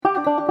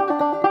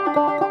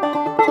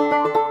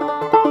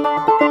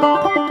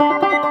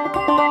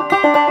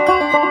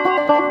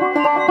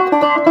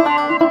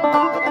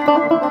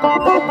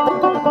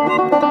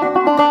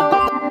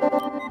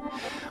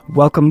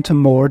Welcome to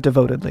More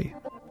Devotedly,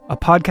 a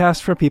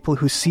podcast for people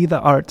who see the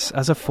arts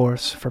as a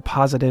force for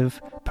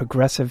positive,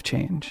 progressive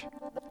change.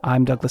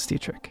 I'm Douglas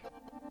Dietrich.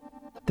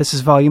 This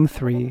is Volume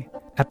 3,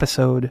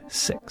 Episode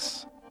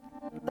 6.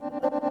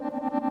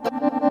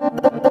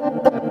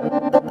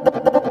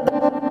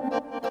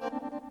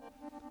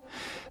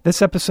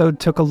 This episode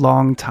took a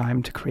long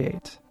time to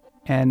create,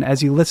 and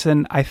as you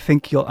listen, I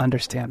think you'll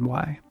understand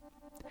why.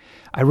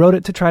 I wrote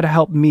it to try to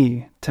help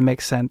me to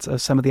make sense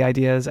of some of the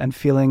ideas and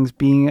feelings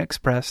being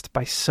expressed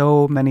by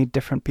so many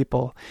different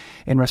people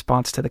in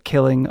response to the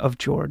killing of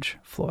George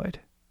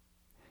Floyd.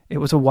 It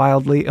was a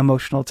wildly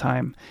emotional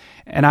time,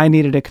 and I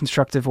needed a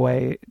constructive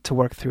way to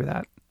work through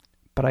that.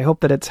 But I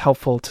hope that it's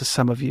helpful to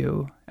some of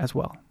you as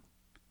well.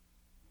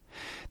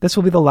 This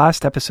will be the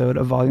last episode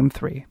of Volume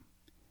 3.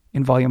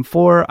 In Volume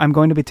 4, I'm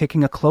going to be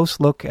taking a close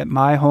look at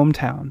my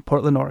hometown,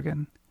 Portland,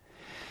 Oregon.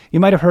 You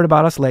might have heard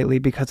about us lately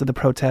because of the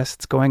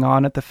protests going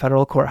on at the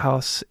federal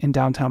courthouse in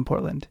downtown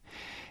Portland,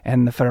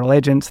 and the federal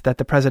agents that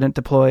the president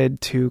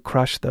deployed to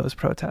crush those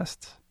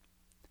protests.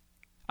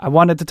 I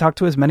wanted to talk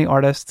to as many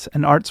artists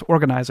and arts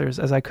organizers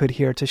as I could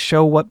here to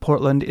show what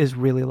Portland is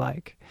really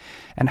like,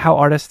 and how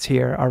artists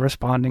here are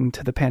responding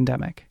to the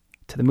pandemic,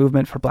 to the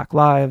movement for Black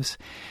Lives,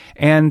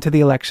 and to the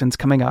elections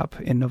coming up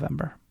in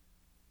November.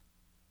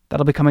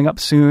 That'll be coming up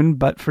soon,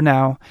 but for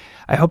now,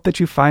 I hope that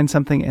you find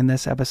something in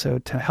this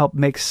episode to help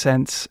make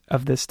sense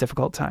of this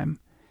difficult time,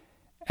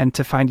 and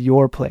to find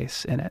your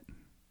place in it.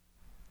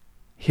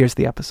 Here's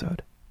the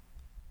episode.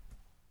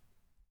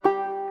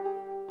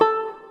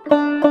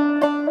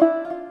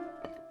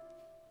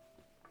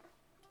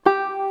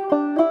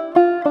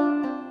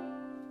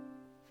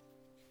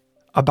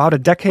 About a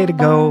decade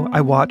ago,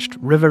 I watched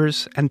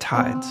Rivers and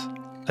Tides,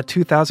 a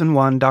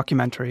 2001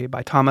 documentary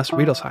by Thomas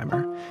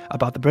Riedelsheimer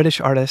about the British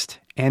artist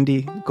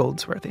Andy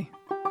Goldsworthy.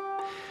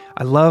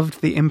 I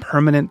loved the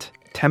impermanent,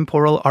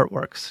 temporal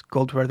artworks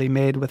Goldsworthy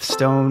made with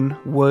stone,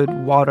 wood,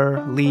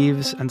 water,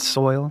 leaves, and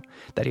soil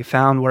that he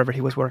found wherever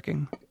he was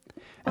working.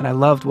 And I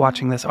loved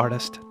watching this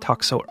artist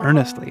talk so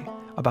earnestly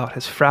about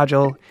his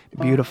fragile,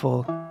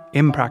 beautiful,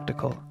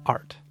 impractical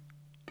art.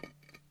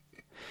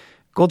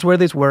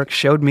 Goldsworthy's work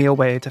showed me a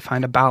way to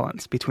find a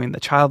balance between the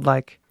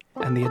childlike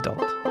and the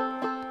adult.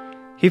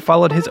 He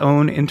followed his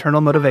own internal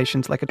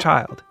motivations like a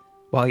child,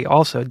 while he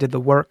also did the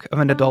work of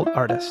an adult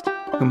artist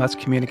who must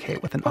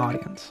communicate with an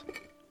audience.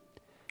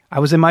 I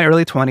was in my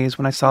early 20s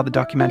when I saw the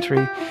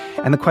documentary,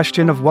 and the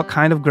question of what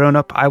kind of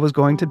grown-up I was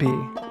going to be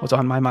was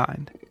on my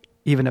mind,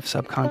 even if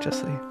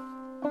subconsciously.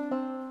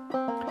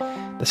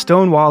 The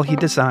stone wall he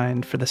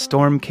designed for the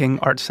Storm King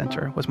Art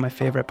Center was my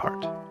favorite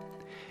part.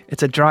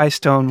 It's a dry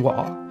stone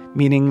wall,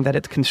 meaning that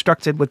it's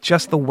constructed with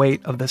just the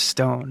weight of the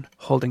stone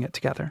holding it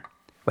together,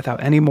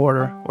 without any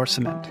mortar or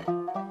cement.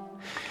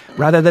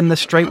 Rather than the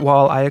straight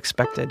wall I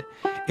expected,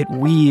 it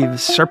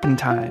weaves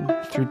serpentine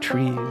through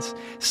trees,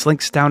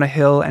 slinks down a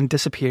hill, and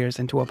disappears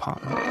into a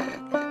pond.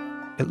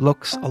 It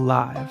looks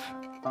alive.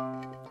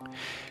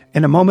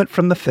 In a moment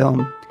from the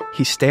film,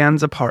 he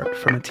stands apart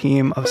from a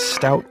team of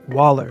stout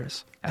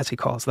wallers, as he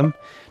calls them,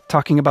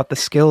 talking about the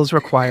skills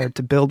required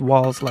to build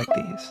walls like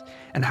these,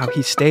 and how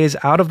he stays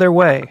out of their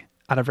way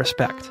out of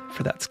respect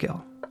for that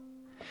skill.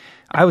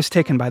 I was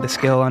taken by the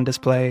skill on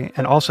display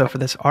and also for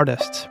this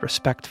artist's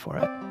respect for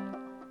it.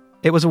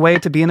 It was a way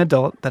to be an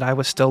adult that I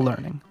was still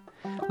learning,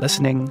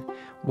 listening,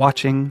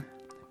 watching,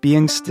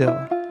 being still,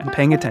 and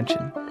paying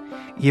attention,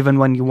 even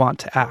when you want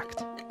to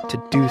act,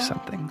 to do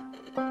something.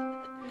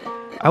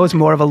 I was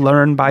more of a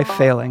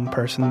learn-by-failing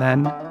person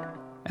then,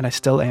 and I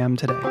still am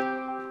today.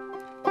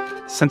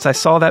 Since I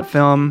saw that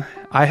film,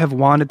 I have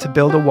wanted to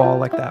build a wall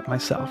like that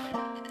myself.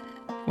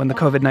 When the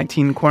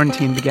COVID-19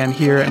 quarantine began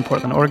here in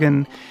Portland,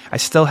 Oregon, I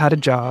still had a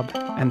job,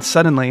 and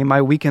suddenly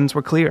my weekends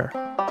were clear.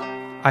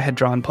 I had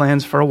drawn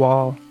plans for a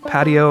wall,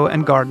 patio,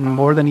 and garden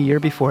more than a year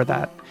before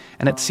that,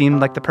 and it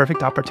seemed like the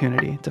perfect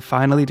opportunity to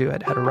finally do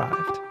it had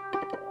arrived.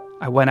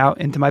 I went out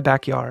into my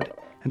backyard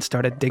and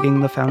started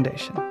digging the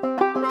foundation.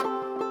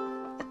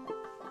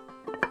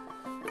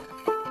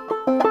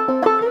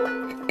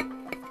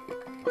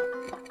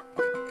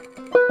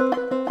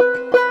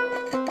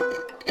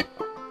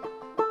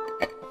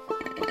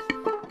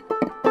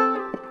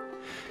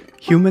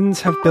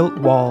 Humans have built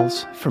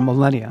walls for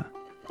millennia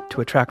to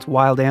attract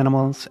wild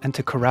animals and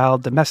to corral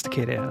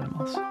domesticated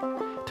animals,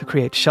 to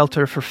create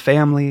shelter for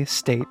family,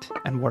 state,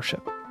 and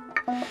worship.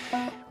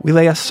 We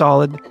lay a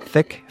solid,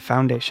 thick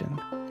foundation.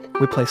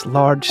 We place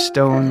large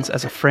stones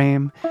as a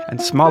frame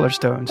and smaller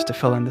stones to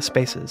fill in the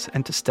spaces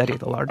and to steady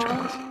the large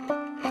ones.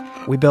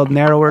 We build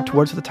narrower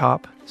towards the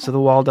top so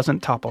the wall doesn't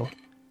topple.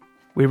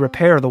 We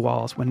repair the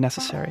walls when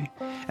necessary,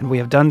 and we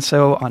have done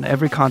so on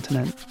every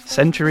continent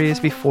centuries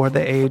before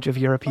the age of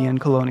European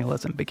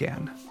colonialism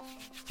began.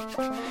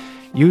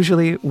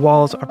 Usually,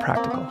 walls are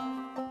practical,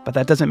 but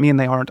that doesn't mean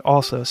they aren't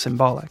also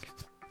symbolic.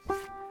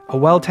 A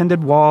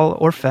well-tended wall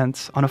or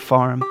fence on a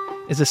farm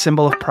is a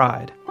symbol of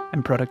pride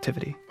and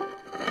productivity.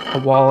 A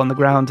wall on the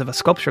grounds of a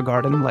sculpture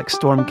garden like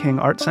Storm King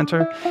Art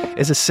Center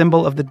is a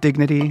symbol of the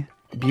dignity,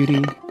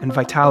 beauty, and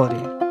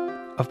vitality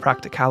of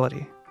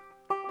practicality.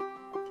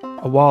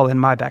 a wall in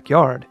my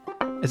backyard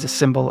is a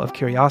symbol of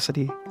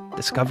curiosity,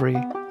 discovery,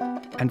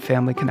 and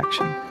family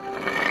connection.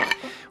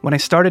 When I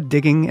started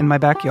digging in my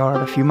backyard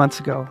a few months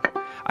ago,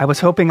 I was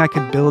hoping I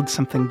could build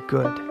something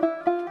good,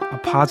 a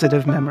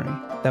positive memory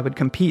that would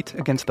compete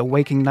against the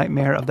waking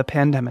nightmare of the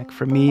pandemic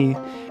for me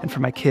and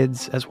for my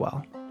kids as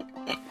well.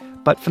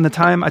 But from the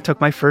time I took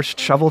my first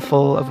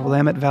shovelful of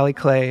Willamette Valley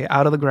clay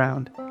out of the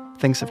ground,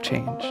 things have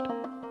changed.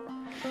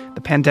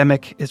 The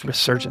pandemic is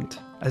resurgent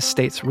as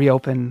states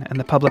reopen and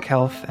the public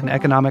health and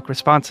economic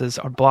responses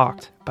are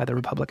blocked by the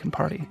Republican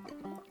Party.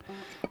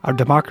 Our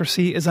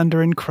democracy is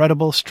under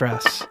incredible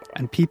stress,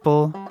 and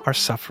people are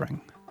suffering.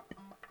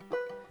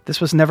 This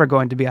was never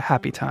going to be a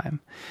happy time,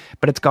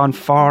 but it's gone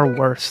far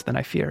worse than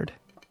I feared.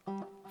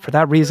 For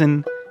that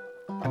reason,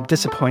 I'm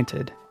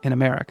disappointed in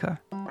America,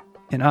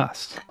 in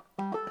us.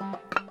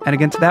 And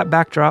against that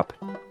backdrop,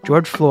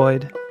 George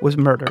Floyd was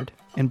murdered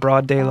in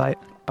broad daylight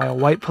by a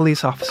white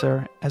police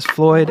officer as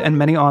Floyd and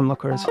many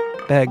onlookers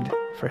begged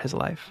for his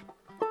life.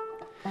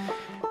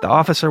 The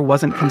officer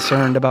wasn't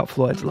concerned about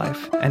Floyd's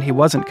life, and he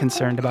wasn't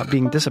concerned about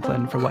being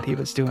disciplined for what he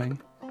was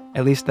doing.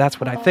 At least that's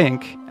what I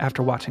think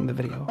after watching the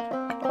video.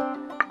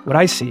 What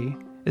I see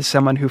is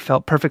someone who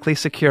felt perfectly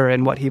secure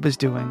in what he was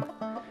doing.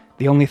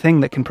 The only thing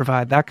that can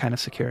provide that kind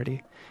of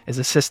security is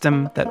a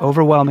system that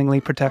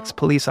overwhelmingly protects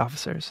police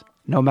officers,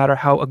 no matter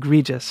how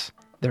egregious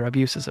their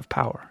abuses of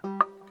power.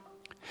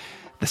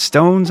 The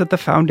stones at the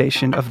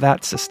foundation of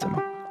that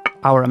system,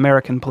 our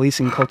American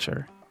policing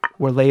culture,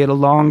 were laid a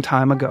long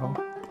time ago,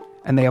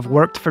 and they have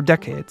worked for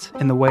decades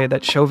in the way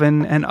that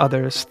Chauvin and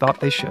others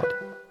thought they should.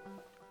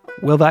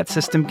 Will that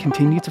system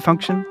continue to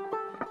function?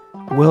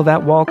 Will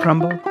that wall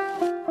crumble?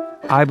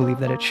 I believe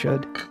that it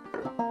should.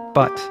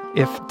 But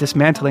if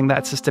dismantling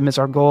that system is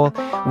our goal,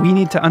 we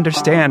need to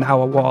understand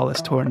how a wall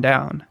is torn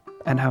down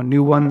and how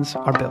new ones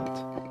are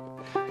built.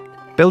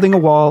 Building a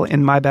wall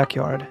in my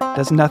backyard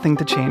does nothing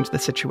to change the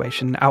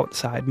situation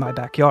outside my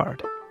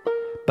backyard.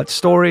 But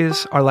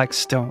stories are like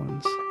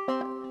stones.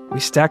 We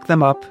stack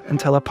them up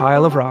until a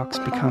pile of rocks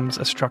becomes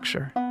a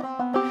structure.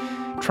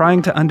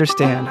 Trying to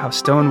understand how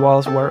stone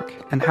walls work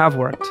and have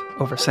worked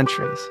over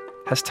centuries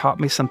has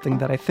taught me something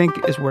that I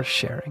think is worth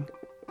sharing.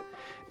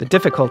 The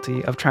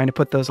difficulty of trying to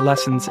put those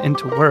lessons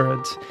into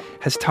words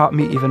has taught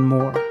me even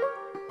more.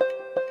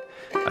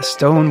 A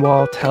stone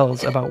wall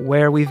tells about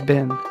where we've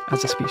been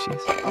as a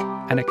species,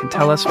 and it can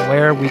tell us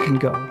where we can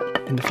go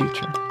in the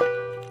future.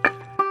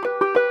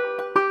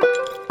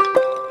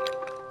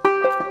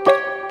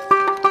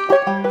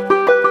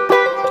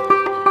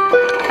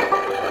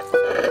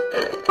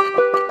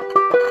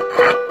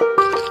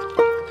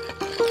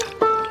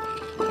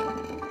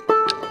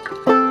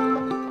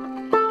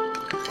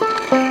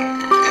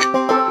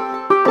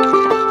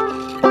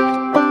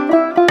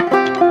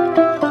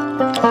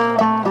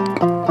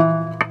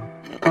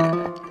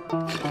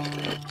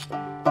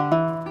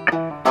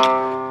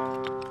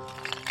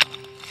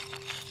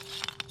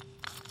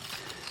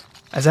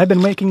 As I've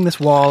been making this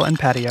wall and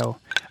patio,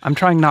 I'm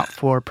trying not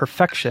for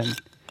perfection,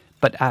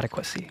 but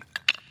adequacy.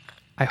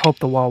 I hope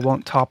the wall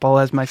won't topple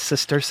as my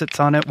sister sits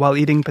on it while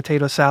eating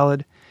potato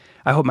salad.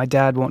 I hope my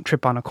dad won't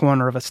trip on a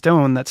corner of a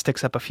stone that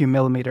sticks up a few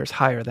millimeters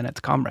higher than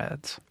its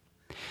comrades.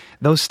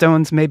 Those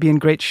stones may be in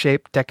great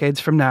shape decades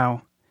from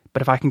now,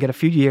 but if I can get a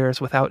few years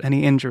without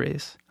any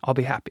injuries, I'll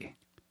be happy.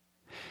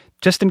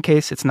 Just in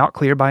case it's not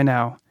clear by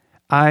now,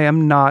 I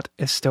am not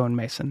a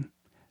stonemason.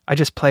 I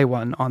just play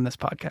one on this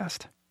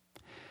podcast.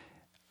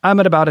 I'm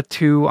at about a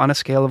 2 on a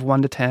scale of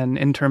 1 to 10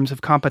 in terms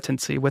of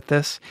competency with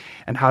this,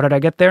 and how did I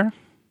get there?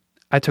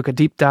 I took a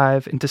deep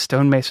dive into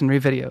stonemasonry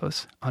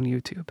videos on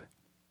YouTube.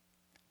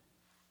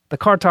 The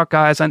Car Talk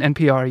guys on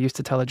NPR used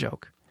to tell a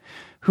joke.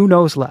 Who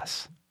knows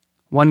less?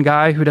 One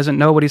guy who doesn't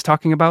know what he's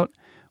talking about,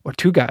 or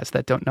 2 guys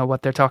that don't know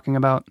what they're talking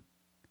about?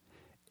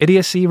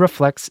 Idiocy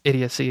reflects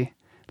idiocy,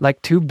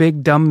 like 2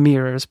 big dumb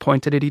mirrors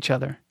pointed at each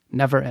other,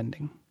 never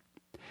ending.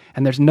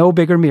 And there's no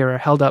bigger mirror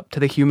held up to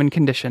the human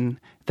condition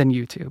than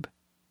YouTube.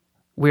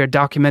 We are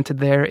documented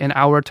there in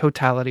our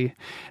totality,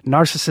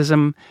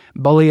 narcissism,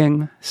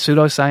 bullying,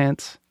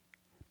 pseudoscience.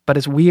 But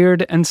as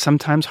weird and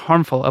sometimes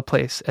harmful a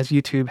place as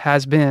YouTube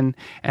has been,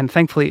 and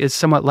thankfully is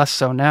somewhat less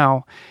so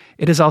now,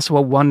 it is also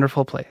a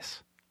wonderful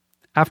place.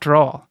 After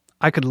all,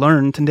 I could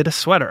learn to knit a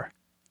sweater.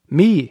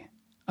 Me,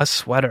 a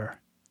sweater.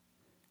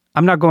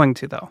 I'm not going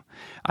to, though.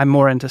 I'm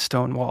more into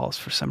stone walls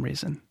for some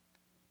reason.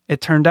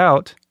 It turned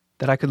out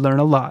that I could learn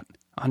a lot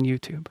on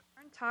YouTube.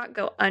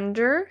 Go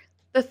under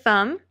the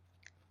thumb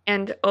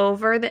and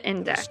over the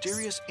index.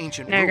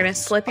 Now you're going to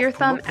slip your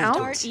thumb out.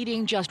 Start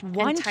eating just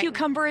 1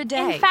 cucumber a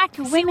day. In fact,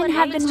 women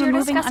have been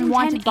removing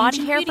unwanted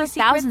body hair for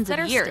thousands of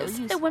years.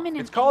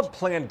 It's called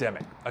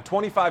Plandemic, a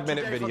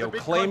 25-minute video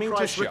claiming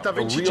to show the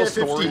real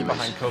story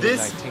behind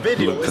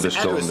COVID-19. Look for the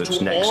stone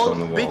that's next on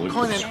the wall.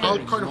 Bitcoin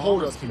and altcoin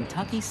holders.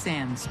 Kentucky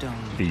sandstone.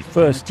 The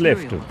first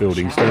lift of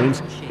building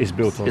stones is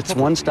built on. It's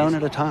one stone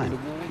at a time.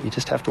 You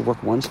just have to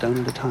work one stone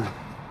at a time.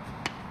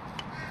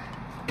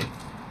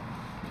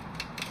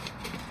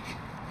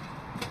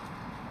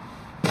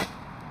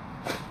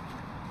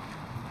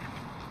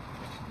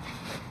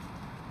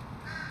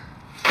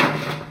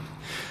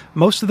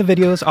 Most of the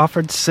videos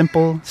offered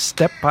simple,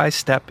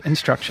 step-by-step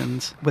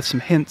instructions with some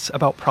hints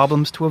about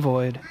problems to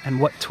avoid and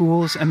what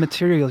tools and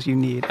materials you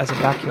need as a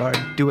backyard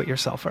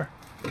do-it-yourselfer.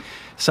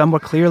 Some were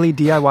clearly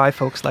DIY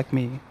folks like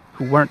me,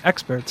 who weren't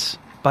experts,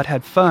 but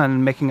had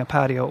fun making a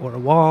patio or a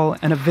wall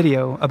and a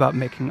video about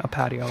making a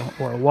patio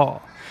or a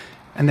wall.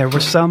 And there were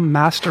some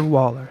master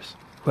wallers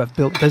who have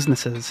built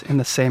businesses in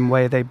the same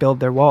way they build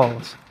their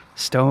walls,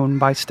 stone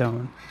by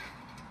stone.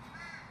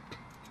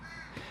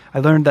 I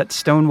learned that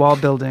stone wall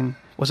building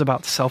was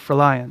about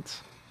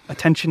self-reliance,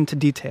 attention to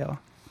detail,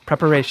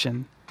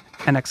 preparation,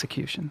 and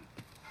execution.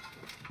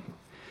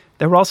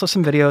 There were also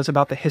some videos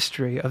about the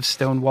history of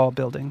stone wall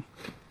building.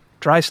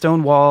 Dry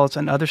stone walls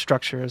and other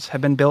structures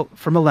have been built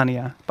for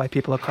millennia by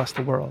people across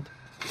the world.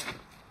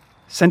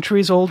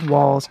 Centuries-old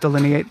walls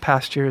delineate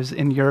pastures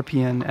in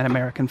European and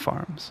American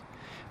farms,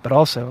 but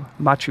also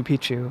Machu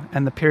Picchu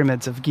and the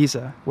pyramids of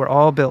Giza were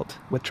all built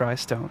with dry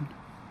stone.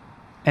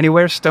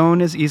 Anywhere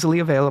stone is easily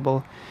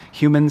available,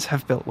 humans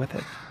have built with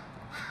it.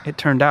 It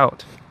turned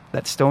out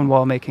that stone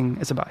wall making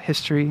is about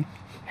history,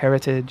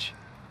 heritage,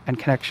 and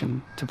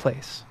connection to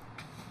place.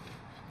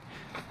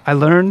 I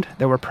learned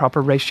there were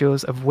proper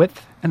ratios of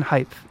width and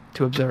height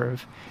to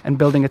observe, and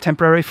building a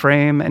temporary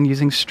frame and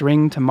using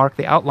string to mark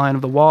the outline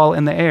of the wall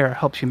in the air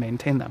helps you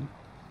maintain them.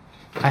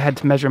 I had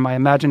to measure my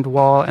imagined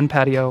wall and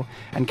patio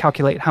and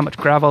calculate how much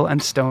gravel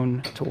and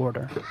stone to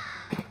order.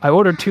 I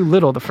ordered too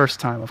little the first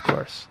time, of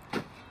course.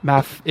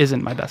 Math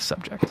isn't my best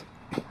subject.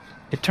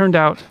 It turned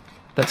out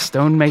that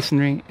stone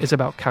masonry is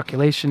about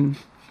calculation,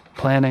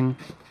 planning,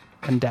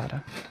 and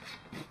data.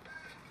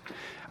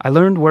 I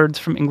learned words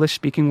from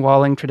English-speaking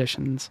walling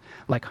traditions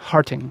like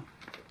hearting,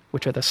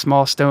 which are the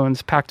small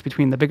stones packed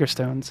between the bigger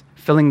stones,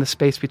 filling the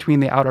space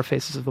between the outer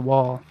faces of the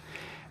wall,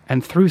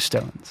 and through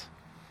stones,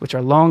 which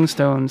are long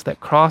stones that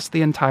cross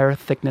the entire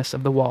thickness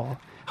of the wall,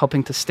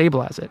 helping to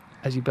stabilize it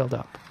as you build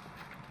up.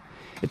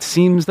 It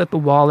seems that the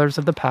wallers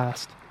of the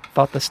past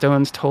thought the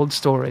stones told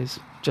stories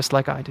just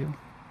like I do.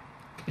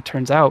 It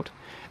turns out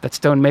that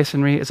stone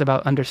masonry is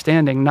about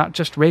understanding not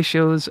just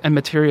ratios and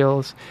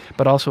materials,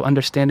 but also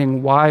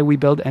understanding why we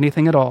build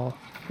anything at all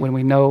when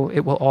we know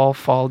it will all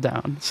fall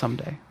down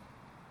someday.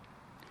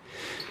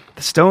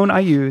 The stone I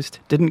used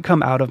didn't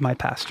come out of my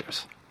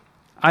pastures.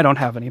 I don't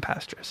have any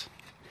pastures.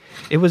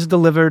 It was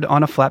delivered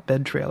on a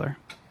flatbed trailer.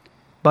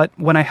 But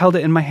when I held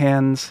it in my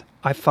hands,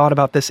 I thought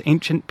about this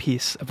ancient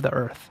piece of the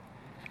earth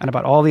and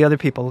about all the other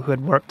people who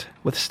had worked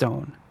with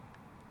stone.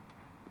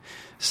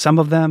 Some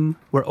of them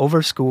were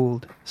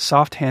overschooled,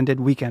 soft-handed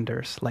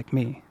weekenders like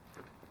me.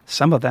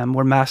 Some of them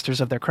were masters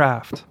of their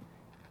craft,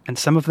 and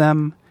some of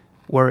them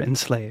were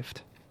enslaved.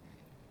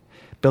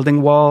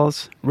 Building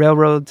walls,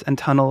 railroads, and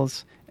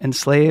tunnels,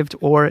 enslaved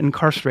or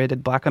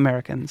incarcerated Black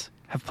Americans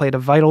have played a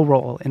vital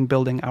role in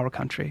building our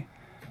country,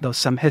 though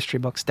some history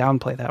books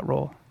downplay that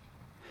role.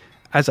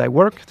 As I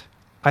worked,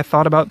 I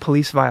thought about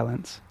police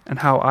violence and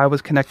how I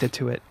was connected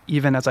to it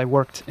even as I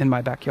worked in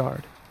my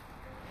backyard.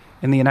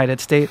 In the United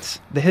States,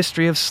 the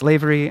history of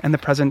slavery and the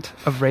present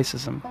of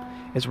racism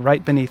is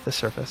right beneath the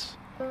surface.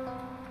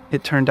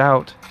 It turned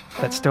out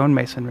that stone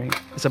masonry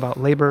is about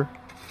labor,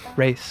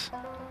 race,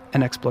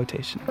 and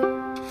exploitation.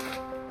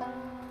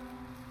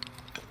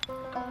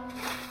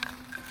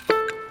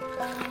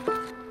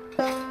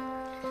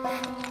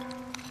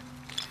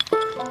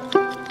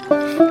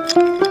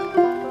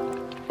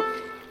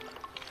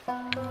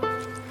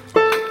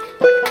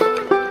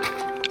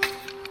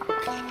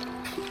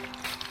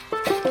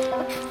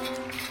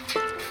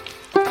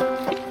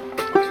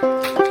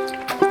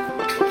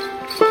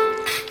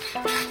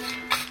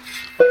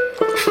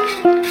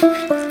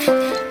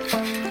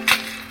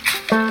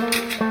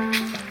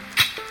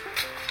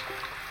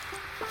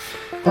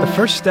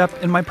 The first step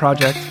in my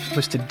project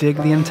was to dig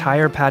the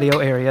entire patio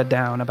area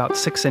down about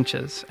 6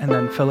 inches and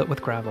then fill it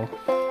with gravel.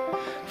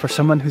 For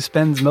someone who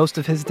spends most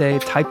of his day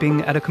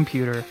typing at a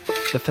computer,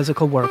 the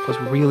physical work was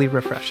really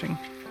refreshing,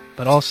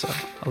 but also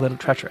a little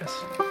treacherous.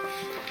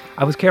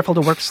 I was careful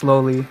to work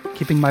slowly,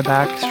 keeping my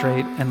back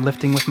straight and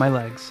lifting with my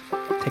legs,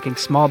 taking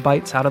small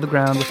bites out of the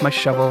ground with my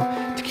shovel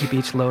to keep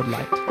each load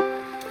light.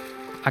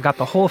 I got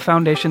the whole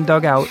foundation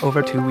dug out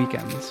over 2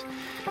 weekends.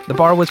 The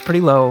bar was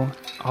pretty low,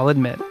 I'll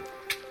admit,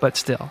 but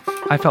still,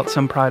 I felt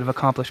some pride of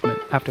accomplishment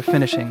after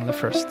finishing the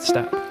first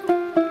step.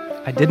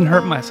 I didn't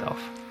hurt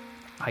myself.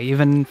 I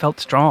even felt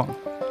strong.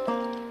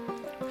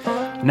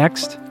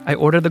 Next, I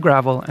ordered the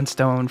gravel and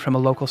stone from a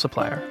local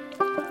supplier.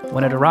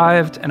 When it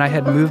arrived and I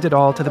had moved it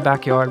all to the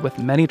backyard with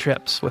many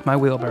trips with my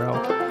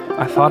wheelbarrow,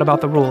 I thought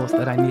about the rules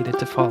that I needed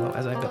to follow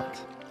as I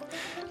built.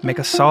 Make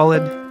a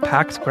solid,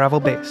 packed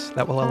gravel base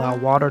that will allow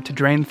water to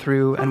drain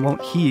through and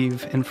won't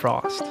heave in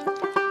frost.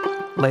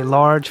 Lay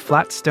large,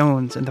 flat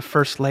stones in the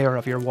first layer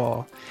of your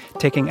wall,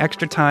 taking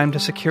extra time to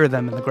secure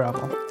them in the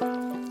gravel.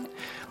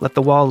 Let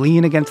the wall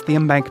lean against the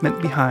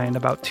embankment behind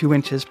about 2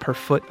 inches per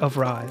foot of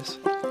rise.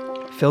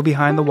 Fill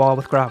behind the wall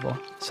with gravel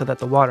so that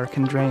the water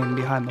can drain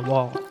behind the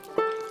wall.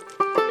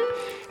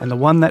 And the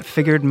one that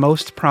figured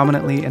most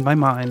prominently in my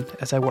mind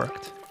as I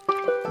worked,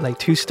 lay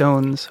 2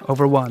 stones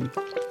over 1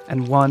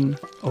 and 1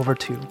 over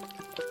 2.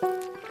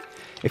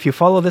 If you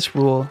follow this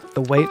rule,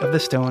 the weight of the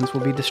stones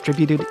will be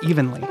distributed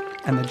evenly,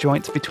 and the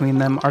joints between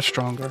them are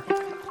stronger.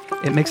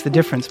 It makes the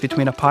difference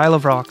between a pile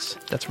of rocks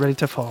that's ready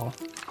to fall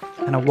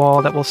and a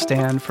wall that will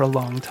stand for a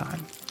long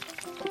time.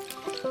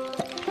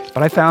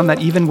 But I found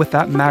that even with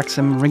that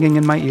maxim ringing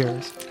in my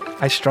ears,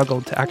 I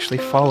struggled to actually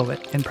follow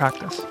it in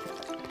practice.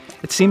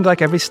 It seemed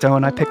like every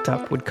stone I picked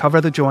up would cover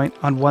the joint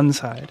on one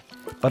side,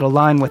 but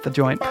align with the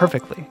joint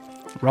perfectly,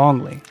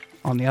 wrongly,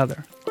 on the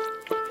other.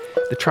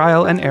 The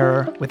trial and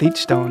error with each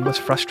stone was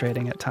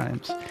frustrating at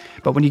times,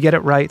 but when you get it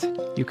right,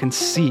 you can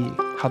see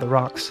how the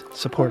rocks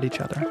support each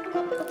other.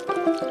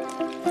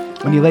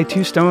 When you lay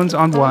 2 stones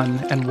on one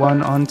and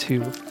one on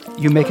 2,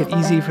 you make it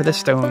easy for the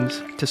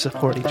stones to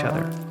support each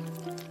other.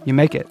 You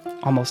make it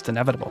almost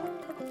inevitable.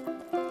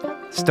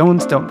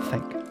 Stones don't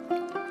think.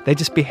 They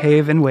just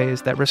behave in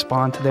ways that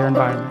respond to their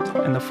environment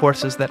and the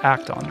forces that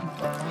act on them.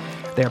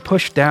 They are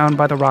pushed down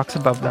by the rocks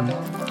above them.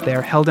 They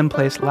are held in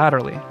place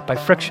laterally by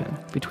friction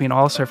between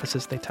all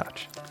surfaces they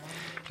touch.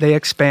 They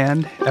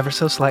expand ever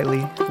so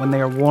slightly when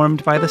they are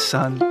warmed by the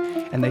sun,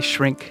 and they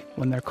shrink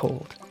when they're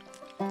cold.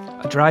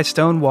 A dry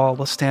stone wall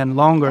will stand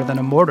longer than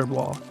a mortared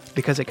wall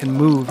because it can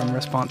move in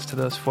response to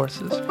those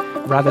forces,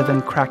 rather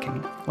than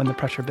cracking when the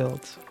pressure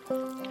builds.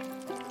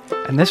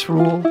 And this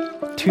rule,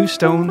 2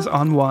 stones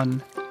on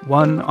one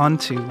on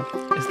 2,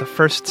 is the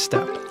first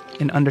step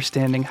in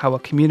understanding how a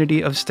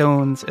community of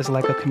stones is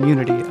like a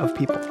community of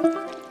people.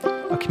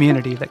 A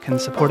community that can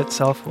support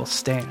itself will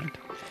stand,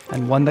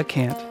 and one that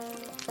can't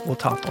will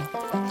topple.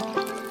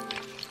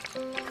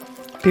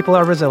 People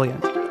are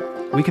resilient.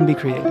 We can be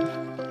creative.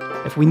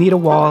 If we need a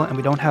wall and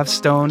we don't have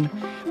stone,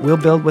 we'll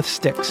build with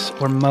sticks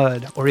or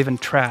mud or even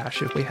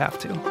trash if we have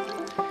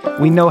to.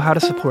 We know how to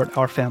support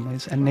our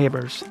families and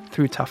neighbors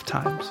through tough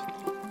times.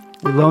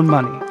 We loan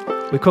money.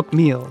 We cook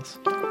meals.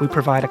 We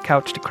provide a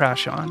couch to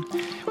crash on.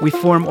 We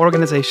form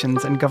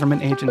organizations and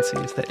government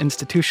agencies that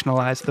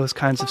institutionalize those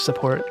kinds of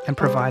support and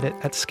provide it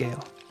at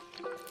scale.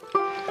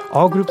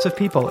 All groups of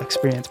people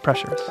experience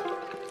pressures.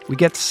 We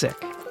get sick.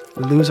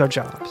 We lose our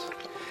jobs.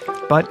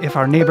 But if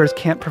our neighbors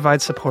can't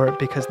provide support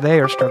because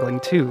they are struggling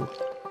too,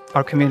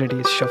 our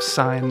communities show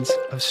signs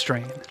of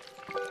strain.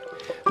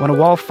 When a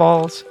wall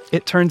falls,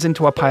 it turns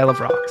into a pile of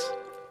rocks.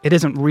 It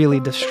isn't really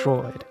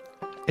destroyed.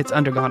 It's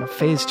undergone a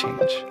phase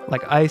change,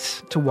 like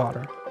ice to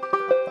water,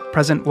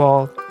 present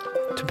wall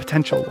to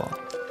potential wall.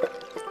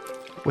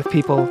 With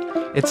people,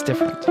 it's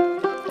different.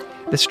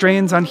 The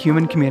strains on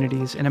human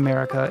communities in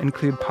America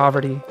include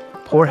poverty,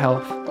 poor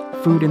health,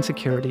 food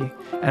insecurity,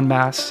 and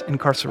mass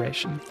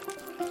incarceration.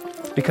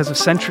 Because of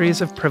centuries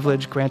of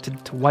privilege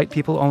granted to white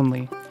people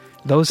only,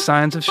 those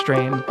signs of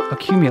strain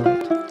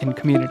accumulate in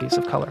communities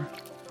of color.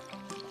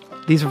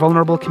 These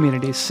vulnerable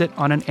communities sit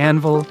on an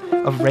anvil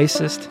of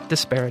racist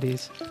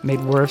disparities made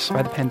worse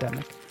by the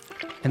pandemic.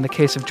 In the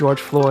case of George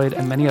Floyd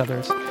and many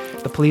others,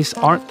 the police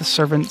aren't the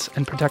servants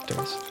and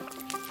protectors.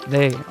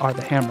 They are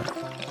the hammer.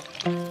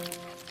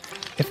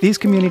 If these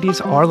communities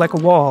are like a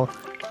wall,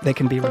 they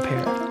can be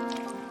repaired.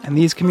 And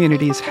these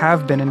communities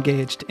have been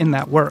engaged in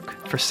that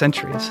work for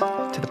centuries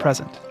to the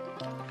present.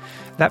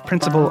 That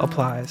principle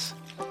applies.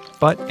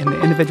 But in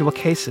the individual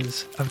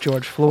cases of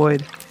George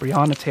Floyd,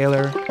 Breonna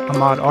Taylor,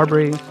 Ahmaud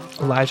Arbery,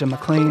 Elijah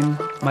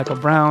McClain, Michael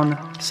Brown,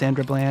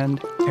 Sandra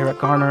Bland, Eric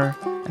Garner,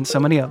 and so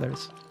many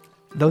others,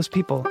 those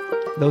people,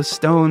 those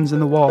stones in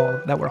the wall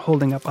that were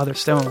holding up other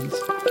stones,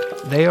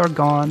 they are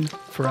gone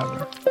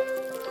forever.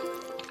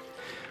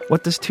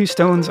 What does 2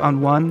 stones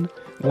on one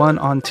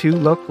on 2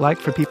 look like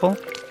for people?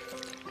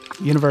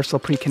 Universal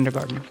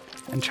pre-kindergarten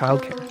and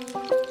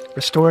childcare,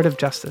 restorative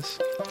justice,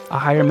 a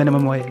higher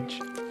minimum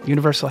wage,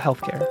 universal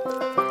healthcare,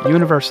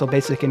 universal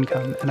basic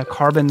income, and a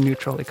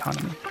carbon-neutral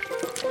economy.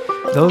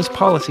 Those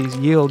policies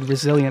yield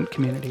resilient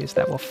communities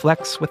that will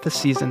flex with the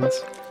seasons,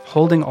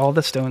 holding all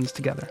the stones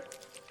together.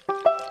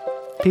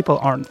 People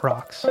aren't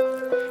rocks,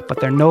 but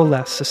they're no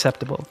less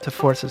susceptible to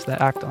forces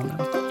that act on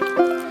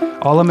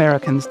them. All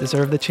Americans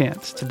deserve the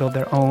chance to build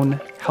their own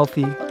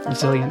healthy,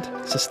 resilient,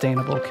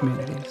 sustainable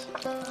communities.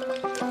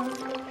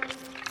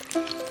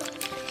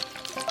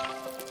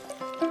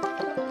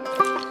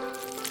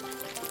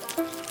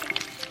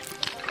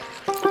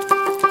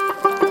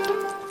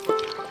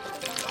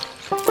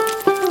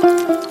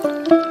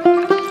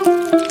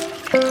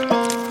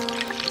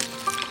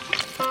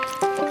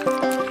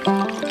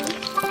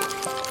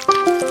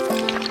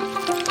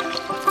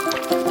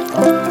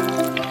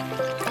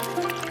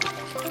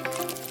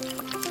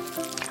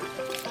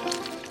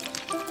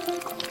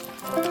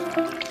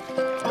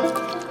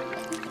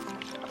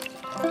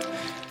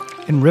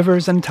 In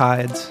Rivers and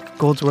Tides,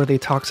 Goldsworthy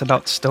talks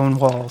about stone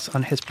walls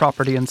on his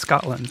property in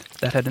Scotland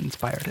that had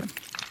inspired him.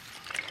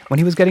 When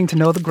he was getting to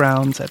know the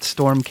grounds at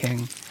Storm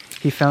King,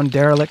 he found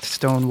derelict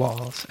stone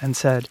walls and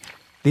said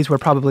these were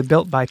probably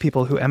built by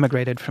people who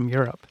emigrated from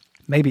Europe,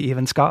 maybe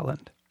even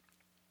Scotland.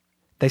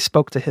 They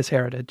spoke to his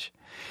heritage,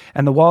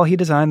 and the wall he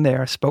designed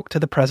there spoke to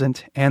the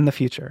present and the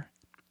future,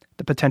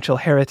 the potential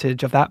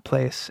heritage of that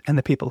place and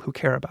the people who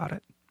care about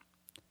it.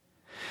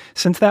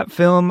 Since that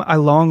film, I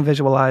long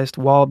visualized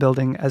wall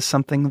building as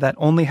something that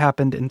only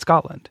happened in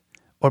Scotland,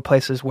 or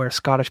places where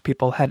Scottish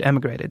people had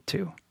emigrated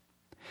to.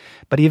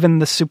 But even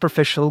the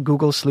superficial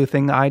Google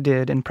sleuthing I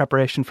did in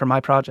preparation for my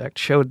project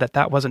showed that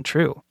that wasn't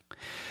true.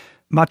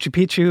 Machu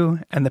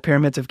Picchu and the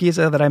pyramids of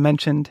Giza that I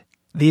mentioned,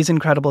 these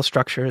incredible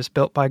structures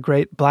built by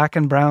great black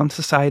and brown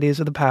societies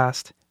of the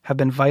past, have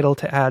been vital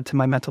to add to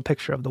my mental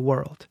picture of the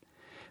world.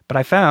 But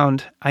I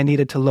found I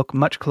needed to look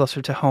much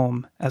closer to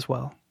home as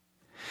well.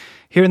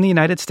 Here in the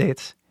United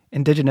States,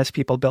 indigenous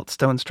people built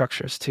stone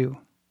structures too.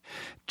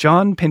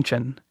 John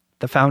Pynchon,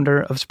 the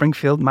founder of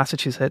Springfield,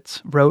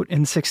 Massachusetts, wrote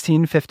in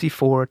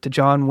 1654 to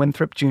John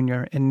Winthrop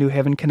Jr. in New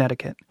Haven,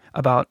 Connecticut,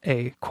 about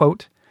a,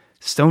 quote,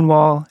 stone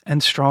wall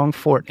and strong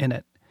fort in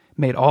it,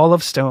 made all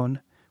of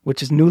stone,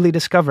 which is newly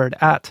discovered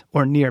at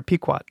or near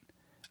Pequot.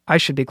 I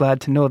should be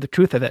glad to know the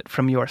truth of it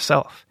from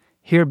yourself,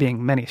 here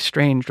being many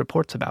strange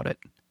reports about it.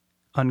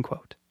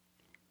 Unquote.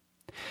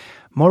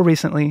 More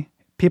recently,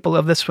 people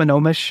of the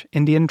Swinomish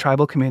Indian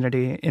tribal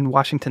community in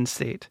Washington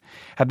state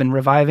have been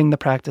reviving the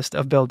practice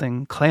of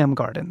building clam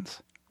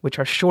gardens, which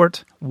are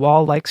short,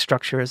 wall-like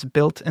structures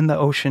built in the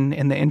ocean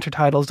in the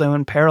intertidal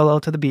zone parallel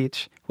to the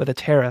beach with a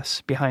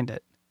terrace behind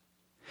it.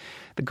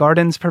 The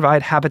gardens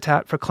provide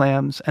habitat for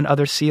clams and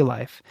other sea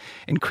life,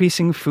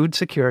 increasing food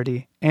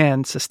security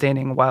and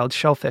sustaining wild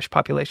shellfish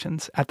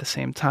populations at the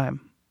same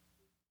time.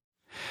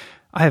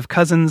 I have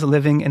cousins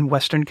living in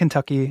western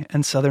Kentucky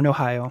and southern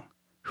Ohio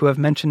who have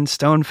mentioned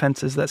stone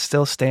fences that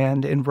still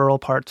stand in rural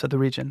parts of the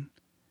region.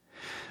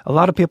 A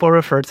lot of people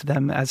refer to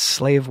them as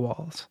slave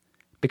walls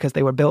because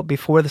they were built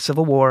before the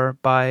Civil War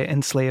by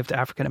enslaved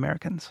African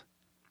Americans.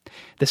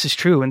 This is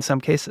true in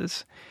some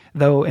cases,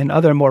 though in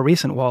other more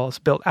recent walls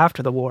built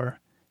after the war,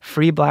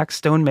 free black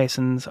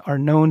stonemasons are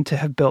known to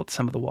have built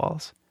some of the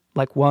walls,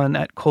 like one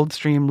at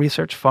Coldstream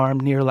Research Farm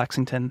near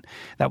Lexington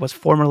that was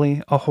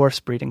formerly a horse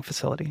breeding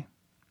facility.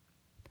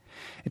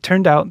 It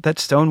turned out that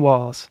stone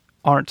walls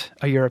aren't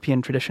a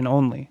European tradition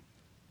only.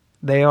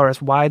 They are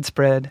as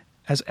widespread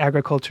as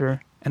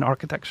agriculture and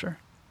architecture.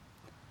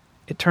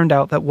 It turned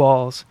out that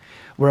walls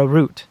were a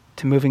route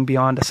to moving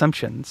beyond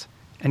assumptions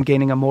and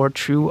gaining a more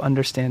true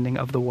understanding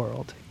of the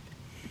world.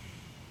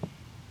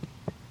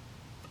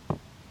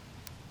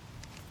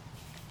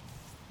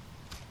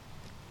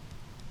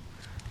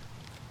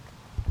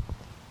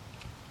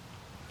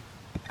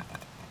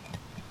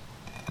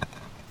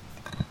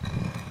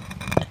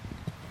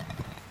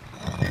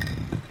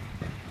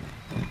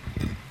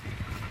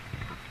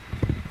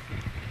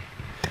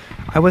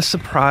 I was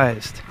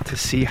surprised to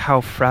see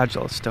how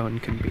fragile stone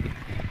can be.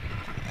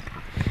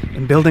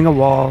 In building a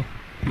wall,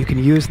 you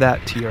can use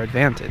that to your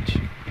advantage.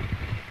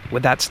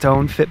 Would that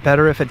stone fit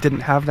better if it didn't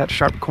have that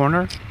sharp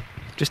corner?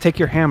 Just take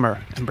your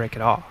hammer and break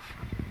it off.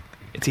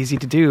 It's easy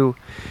to do,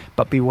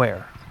 but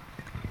beware.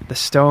 The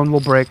stone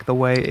will break the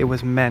way it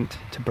was meant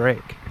to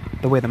break,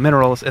 the way the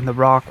minerals in the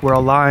rock were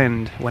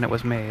aligned when it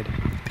was made,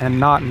 and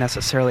not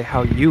necessarily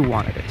how you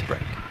wanted it to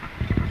break.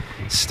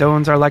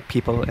 Stones are like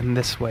people in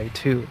this way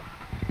too.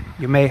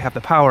 You may have the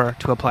power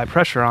to apply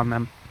pressure on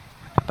them,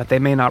 but they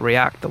may not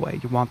react the way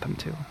you want them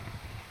to.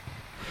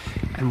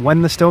 And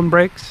when the stone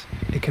breaks,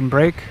 it can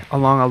break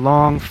along a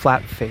long,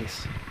 flat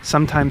face,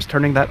 sometimes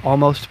turning that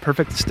almost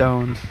perfect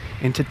stone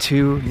into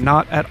two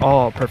not at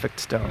all perfect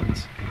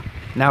stones,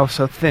 now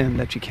so thin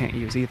that you can't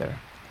use either.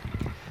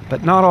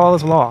 But not all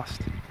is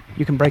lost.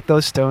 You can break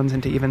those stones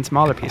into even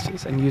smaller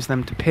pieces and use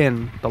them to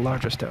pin the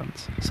larger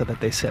stones so that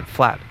they sit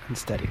flat and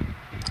steady.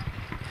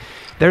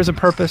 There's a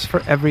purpose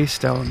for every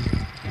stone,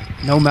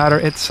 no matter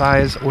its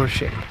size or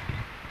shape.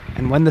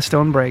 And when the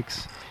stone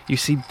breaks, you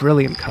see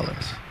brilliant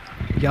colors.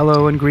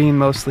 Yellow and green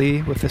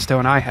mostly, with the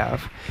stone I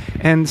have,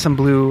 and some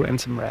blue and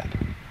some red.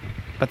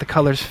 But the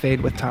colors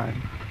fade with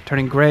time,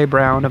 turning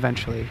gray-brown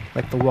eventually,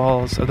 like the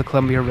walls of the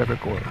Columbia River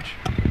Gorge.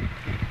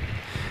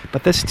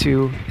 But this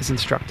too is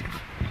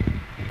instructive.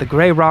 The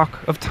gray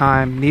rock of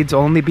time needs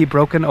only be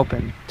broken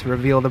open to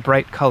reveal the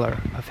bright color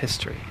of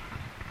history.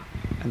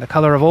 And the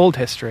color of old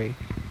history,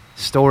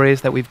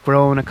 stories that we've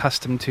grown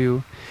accustomed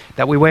to,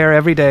 that we wear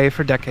every day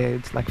for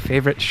decades, like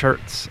favorite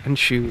shirts and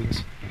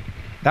shoes.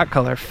 That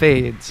color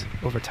fades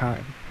over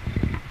time.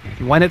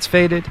 And when it's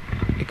faded,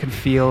 it can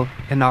feel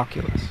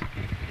innocuous.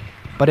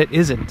 But it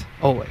isn't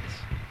always.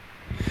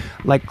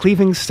 Like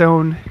cleaving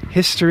stone,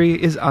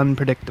 history is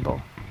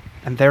unpredictable,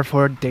 and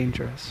therefore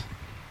dangerous.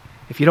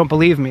 If you don't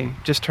believe me,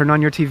 just turn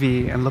on your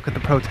TV and look at the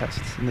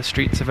protests in the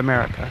streets of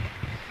America.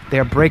 They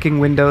are breaking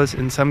windows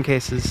in some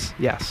cases,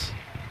 yes.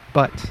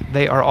 But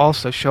they are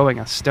also showing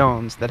us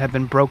stones that have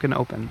been broken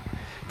open,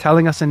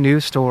 telling us a new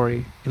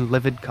story in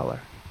livid color.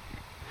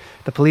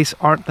 The police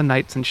aren't the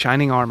knights in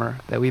shining armor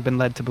that we've been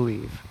led to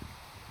believe.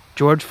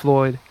 George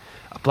Floyd,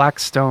 a black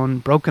stone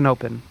broken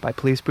open by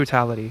police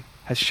brutality,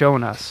 has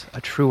shown us a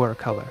truer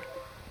color.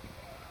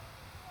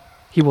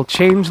 He will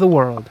change the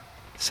world,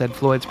 said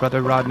Floyd's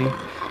brother Rodney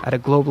at a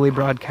globally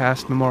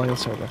broadcast memorial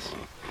service,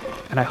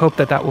 and I hope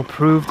that will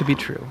prove to be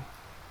true.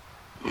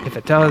 If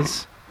it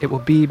does, it will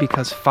be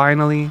because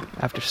finally,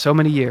 after so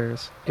many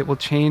years, it will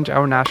change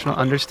our national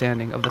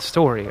understanding of the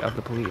story of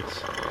the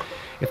police.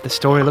 If the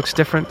story looks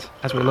different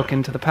as we look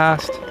into the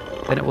past,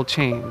 then it will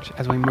change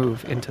as we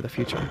move into the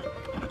future.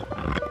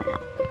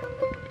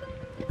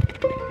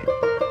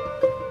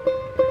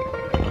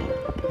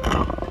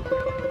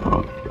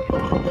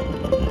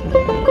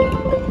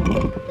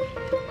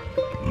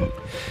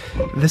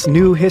 This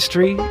new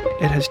history,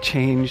 it has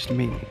changed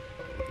me.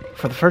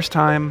 For the first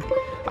time,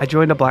 I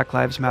joined a Black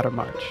Lives Matter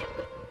march.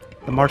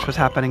 The march was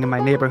happening in my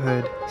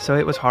neighborhood, so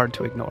it was hard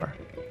to ignore.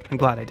 I'm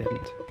glad I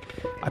didn't.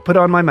 I put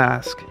on my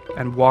mask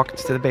and walked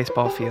to the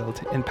baseball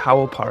field in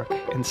Powell Park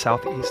in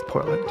southeast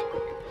Portland.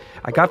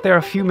 I got there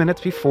a few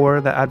minutes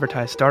before the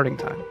advertised starting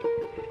time.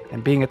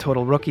 And being a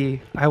total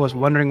rookie, I was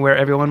wondering where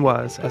everyone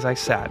was as I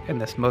sat in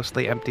this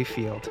mostly empty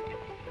field.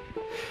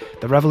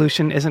 The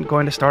revolution isn't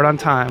going to start on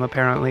time,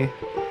 apparently,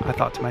 I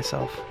thought to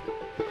myself.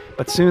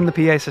 But soon the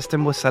PA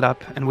system was set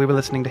up and we were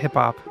listening to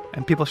hip-hop,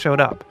 and people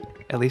showed up,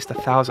 at least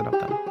 1,000 of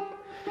them.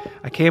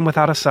 I came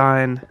without a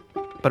sign,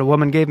 but a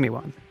woman gave me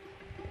one.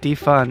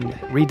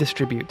 Defund,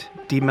 redistribute,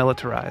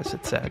 demilitarize,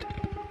 it said.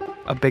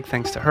 A big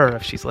thanks to her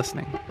if she's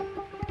listening.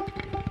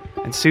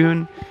 And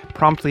soon,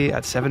 promptly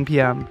at 7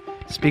 p.m.,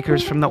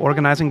 speakers from the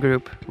organizing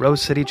group,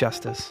 Rose City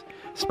Justice,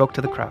 spoke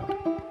to the crowd,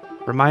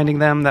 reminding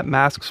them that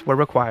masks were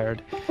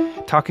required,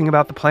 talking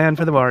about the plan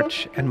for the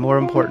march, and more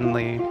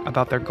importantly,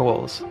 about their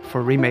goals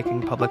for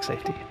remaking public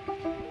safety.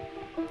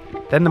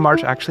 Then the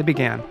march actually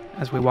began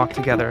as we walked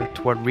together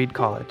toward Reed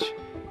College.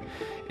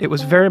 It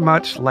was very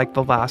much like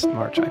the last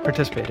march I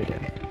participated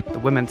in, the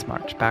Women's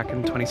March back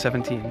in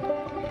 2017.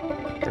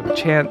 There were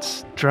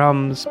chants,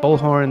 drums,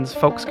 bullhorns,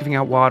 folks giving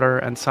out water,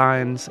 and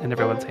signs in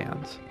everyone's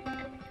hands.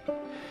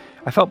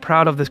 I felt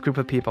proud of this group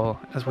of people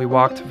as we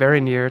walked very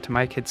near to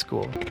my kid's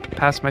school,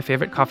 past my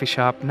favorite coffee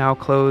shop, now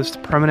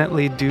closed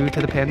permanently due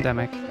to the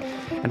pandemic,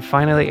 and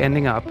finally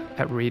ending up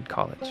at Reed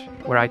College,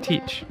 where I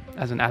teach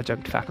as an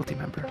adjunct faculty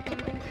member.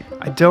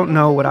 I don't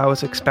know what I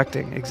was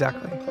expecting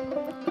exactly.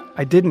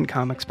 I didn't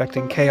come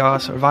expecting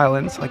chaos or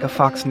violence like a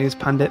Fox News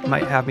pundit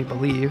might have me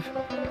believe,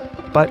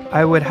 but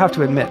I would have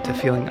to admit to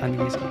feeling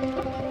uneasy.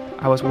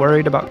 I was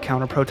worried about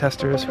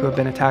counter-protesters who have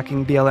been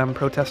attacking BLM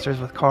protesters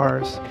with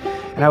cars,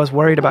 and I was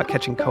worried about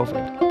catching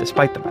COVID,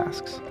 despite the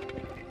masks.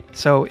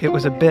 So it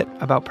was a bit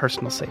about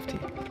personal safety.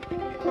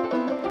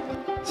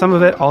 Some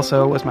of it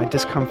also was my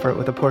discomfort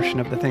with a portion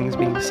of the things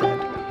being said.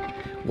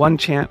 One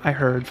chant I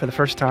heard for the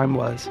first time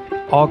was,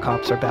 "All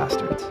cops are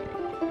bastards."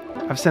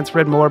 I've since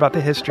read more about the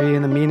history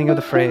and the meaning of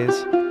the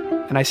phrase,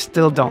 and I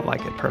still don't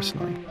like it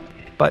personally.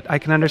 But I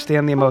can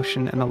understand the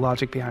emotion and the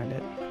logic behind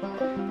it.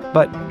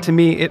 But to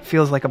me, it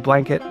feels like a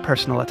blanket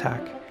personal attack,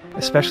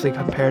 especially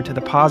compared to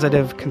the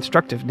positive,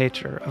 constructive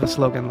nature of a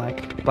slogan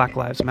like Black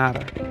Lives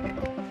Matter.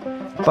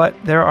 But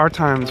there are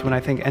times when I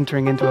think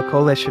entering into a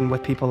coalition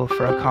with people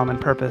for a common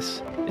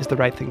purpose is the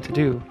right thing to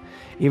do,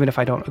 even if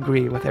I don't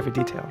agree with every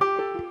detail.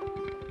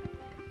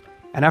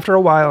 And after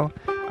a while,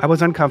 I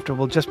was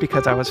uncomfortable just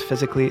because I was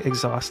physically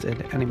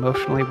exhausted and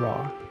emotionally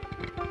raw.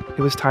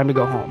 It was time to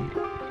go home.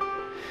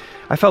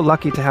 I felt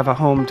lucky to have a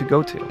home to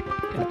go to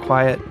in a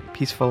quiet,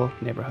 peaceful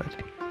neighborhood.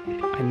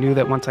 I knew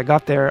that once I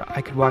got there,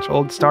 I could watch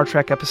old Star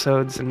Trek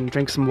episodes and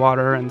drink some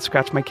water and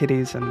scratch my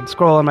kitties and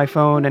scroll on my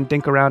phone and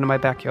dink around in my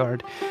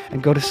backyard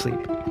and go to sleep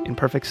in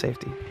perfect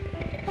safety.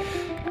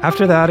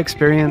 After that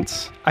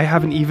experience, I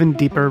have an even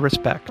deeper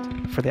respect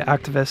for the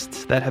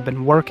activists that have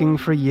been working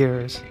for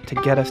years to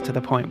get us to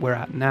the point we're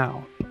at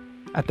now,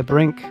 at the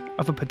brink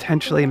of a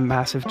potentially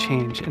massive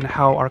change in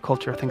how our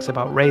culture thinks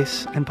about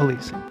race and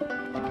policing.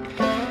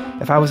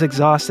 If I was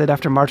exhausted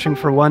after marching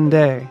for one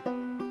day,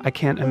 I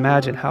can't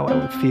imagine how I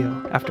would feel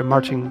after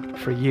marching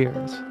for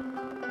years.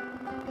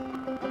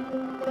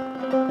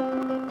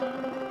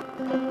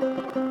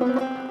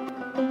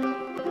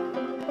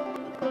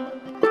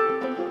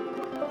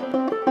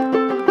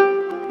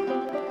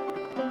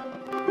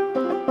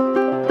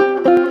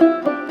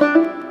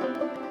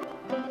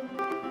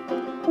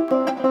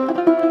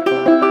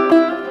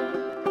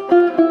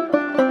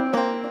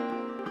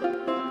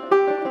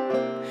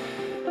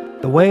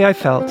 The way I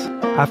felt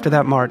after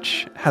that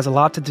march has a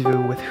lot to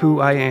do with who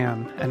I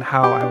am and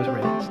how I was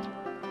raised.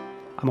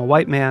 I'm a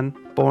white man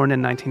born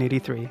in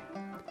 1983.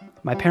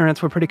 My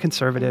parents were pretty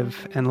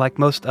conservative, and like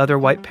most other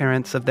white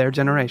parents of their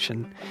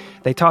generation,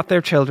 they taught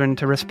their children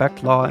to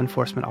respect law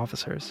enforcement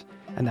officers,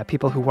 and that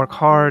people who work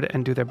hard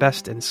and do their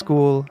best in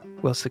school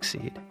will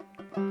succeed.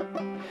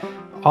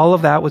 All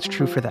of that was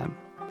true for them,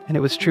 and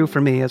it was true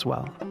for me as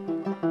well.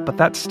 But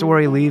that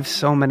story leaves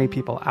so many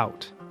people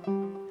out.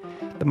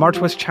 The march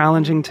was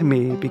challenging to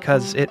me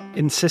because it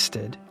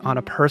insisted on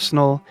a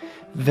personal,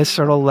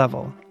 visceral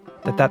level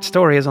that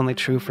story is only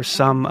true for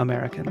some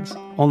Americans,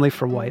 only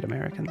for white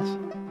Americans.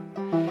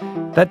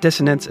 That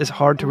dissonance is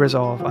hard to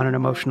resolve on an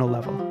emotional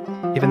level,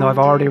 even though I've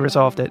already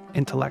resolved it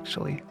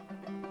intellectually.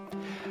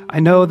 I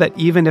know that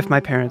even if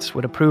my parents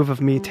would approve of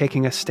me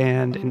taking a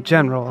stand in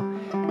general,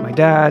 my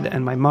dad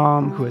and my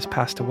mom, who has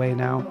passed away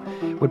now,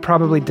 would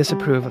probably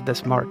disapprove of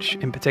this march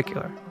in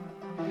particular.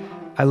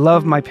 I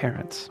love my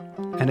parents,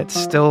 and it's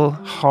still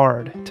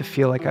hard to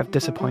feel like I've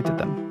disappointed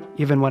them,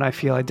 even when I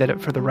feel I did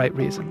it for the right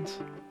reasons.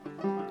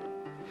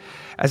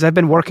 As I've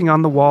been working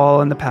on the wall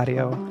and the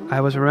patio,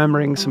 I was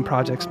remembering some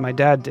projects my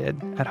dad did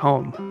at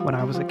home when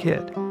I was a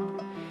kid.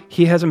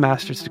 He has a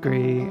master's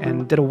degree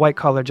and did a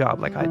white-collar job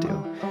like I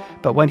do.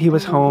 But when he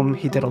was home,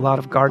 he did a lot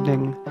of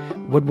gardening,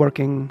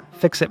 woodworking,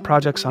 fix-it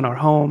projects on our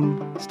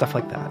home, stuff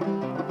like that.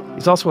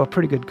 He's also a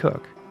pretty good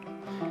cook.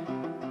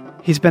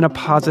 He's been a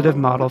positive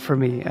model for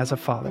me as a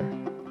father,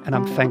 and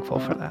I'm thankful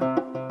for that.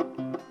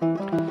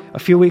 A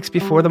few weeks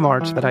before the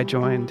march that I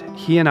joined,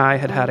 he and I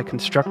had a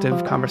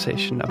constructive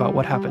conversation about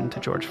what happened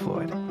to George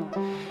Floyd.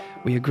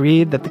 We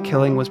agreed that the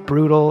killing was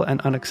brutal and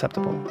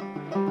unacceptable,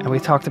 and we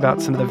talked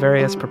about some of the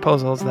various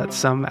proposals that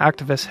some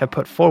activists have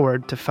put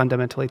forward to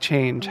fundamentally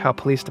change how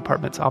police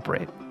departments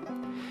operate.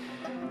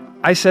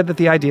 I said that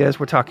the ideas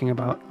we're talking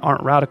about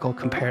aren't radical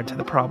compared to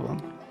the problem.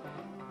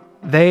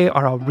 They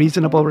are a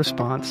reasonable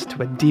response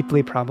to a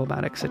deeply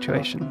problematic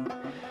situation,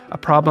 a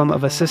problem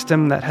of a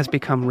system that has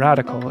become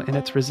radical in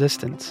its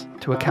resistance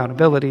to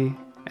accountability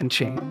and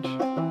change.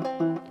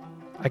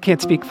 I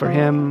can't speak for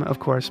him, of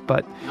course,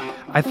 but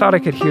I thought I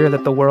could hear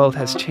that the world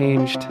has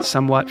changed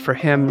somewhat for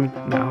him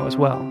now as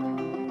well.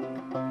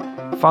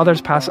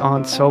 Fathers pass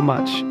on so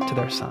much to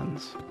their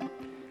sons,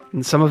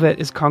 and some of it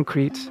is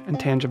concrete and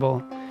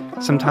tangible.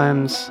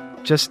 Sometimes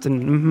just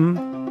an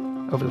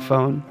over the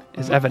phone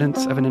is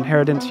evidence of an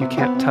inheritance you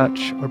can't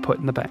touch or put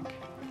in the bank,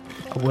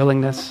 a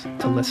willingness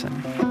to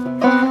listen.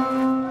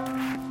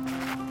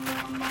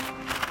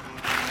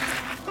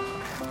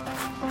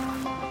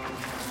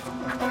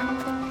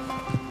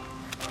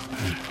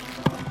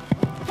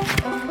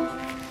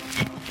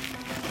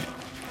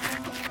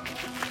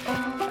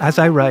 As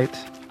I write,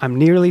 I'm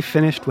nearly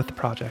finished with the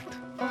project.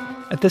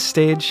 At this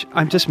stage,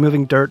 I'm just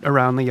moving dirt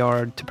around the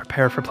yard to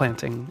prepare for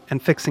planting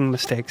and fixing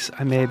mistakes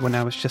I made when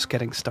I was just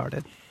getting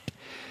started.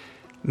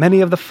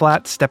 Many of the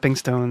flat stepping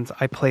stones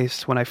I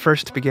placed when I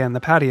first began the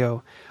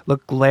patio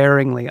look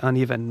glaringly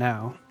uneven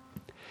now.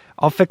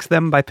 I'll fix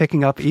them by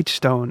picking up each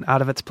stone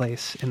out of its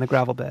place in the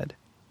gravel bed,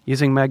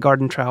 using my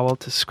garden trowel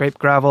to scrape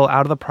gravel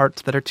out of the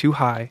parts that are too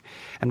high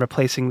and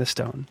replacing the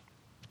stone.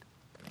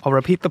 I'll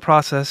repeat the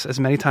process as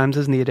many times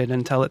as needed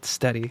until it's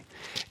steady,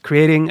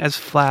 creating as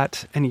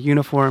flat and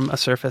uniform a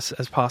surface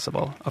as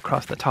possible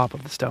across the top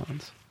of the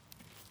stones.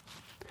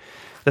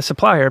 The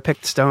supplier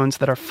picked stones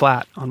that are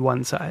flat on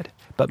one side,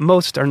 but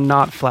most are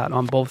not flat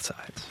on both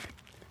sides.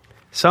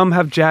 Some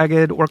have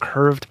jagged or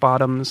curved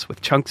bottoms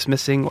with chunks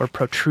missing or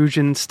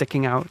protrusions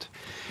sticking out.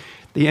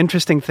 The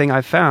interesting thing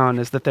I've found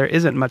is that there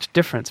isn't much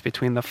difference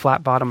between the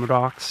flat-bottomed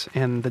rocks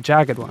and the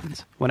jagged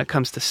ones when it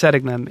comes to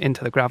setting them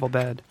into the gravel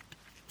bed.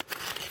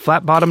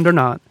 Flat-bottomed or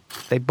not,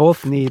 they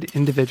both need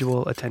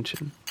individual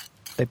attention.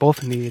 They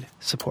both need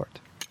support.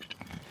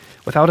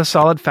 Without a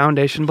solid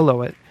foundation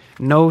below it,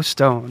 no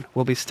stone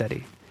will be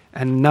steady,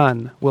 and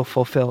none will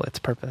fulfill its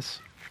purpose.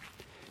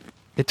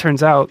 It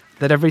turns out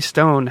that every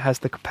stone has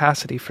the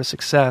capacity for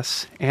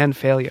success and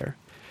failure.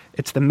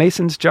 It's the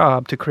mason's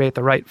job to create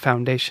the right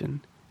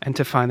foundation and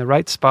to find the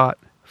right spot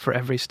for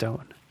every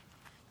stone.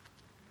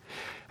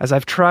 As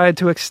I've tried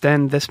to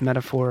extend this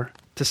metaphor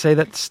to say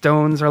that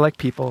stones are like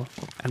people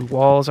and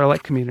walls are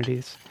like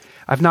communities,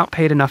 I've not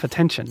paid enough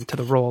attention to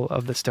the role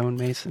of the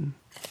stonemason.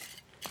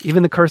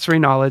 Even the cursory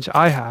knowledge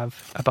I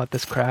have about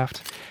this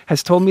craft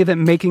has told me that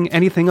making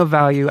anything of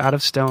value out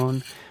of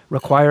stone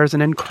requires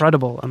an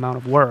incredible amount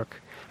of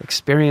work,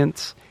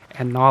 experience,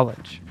 and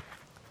knowledge.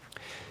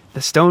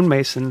 The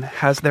stonemason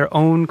has their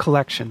own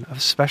collection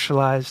of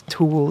specialized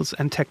tools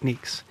and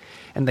techniques,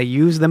 and they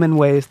use them in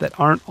ways that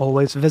aren't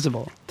always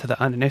visible to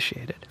the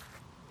uninitiated.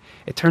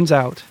 It turns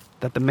out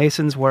that the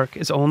mason's work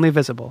is only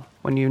visible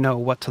when you know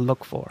what to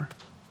look for.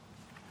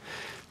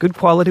 Good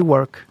quality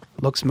work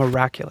looks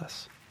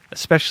miraculous,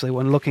 especially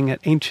when looking at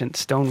ancient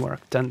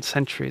stonework done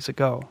centuries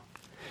ago.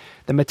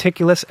 The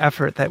meticulous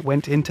effort that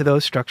went into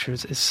those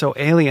structures is so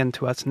alien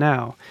to us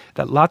now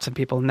that lots of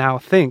people now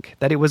think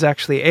that it was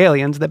actually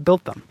aliens that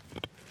built them.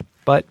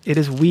 But it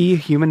is we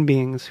human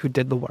beings who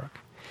did the work,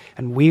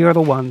 and we are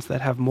the ones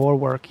that have more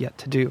work yet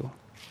to do.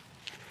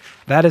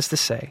 That is to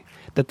say,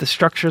 that the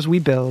structures we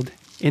build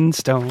in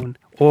stone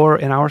or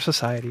in our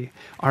society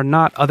are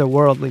not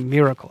otherworldly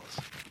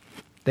miracles.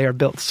 They are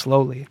built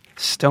slowly,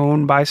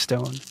 stone by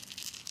stone.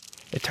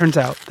 It turns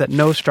out that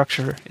no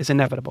structure is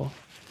inevitable.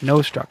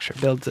 No structure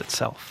builds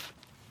itself.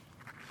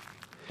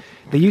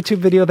 The YouTube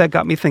video that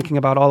got me thinking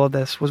about all of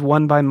this was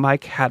one by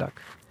Mike Haddock,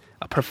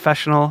 a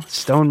professional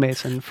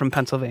stonemason from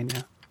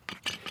Pennsylvania.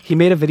 He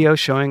made a video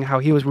showing how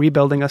he was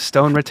rebuilding a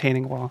stone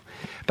retaining wall,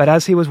 but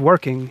as he was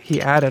working,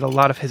 he added a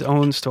lot of his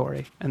own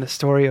story and the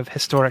story of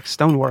historic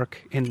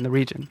stonework in the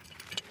region.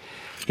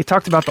 He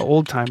talked about the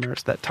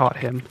old-timers that taught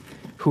him,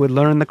 who had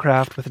learned the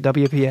craft with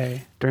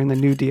WPA during the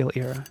New Deal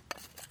era.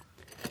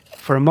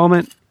 For a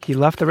moment, he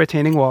left the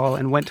retaining wall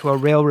and went to a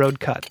railroad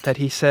cut that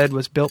he said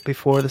was built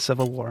before the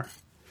Civil War.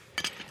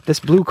 This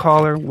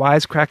blue-collar,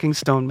 wisecracking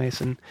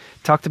stonemason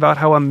talked about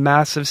how a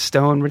massive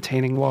stone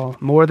retaining wall,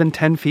 more than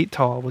 10 feet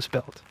tall, was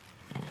built.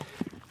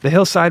 The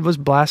hillside was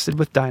blasted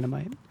with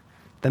dynamite.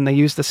 Then they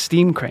used a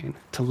steam crane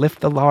to lift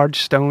the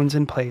large stones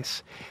in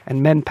place,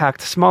 and men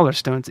packed smaller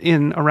stones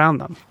in around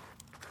them.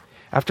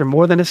 After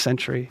more than a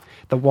century,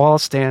 the wall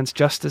stands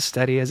just as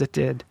steady as it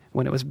did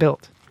when it was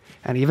built.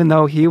 And even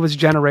though he was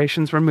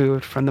generations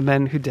removed from the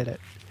men who did it,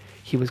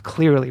 he was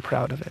clearly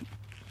proud of it.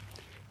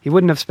 He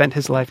wouldn't have spent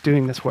his life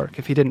doing this work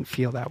if he didn't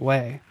feel that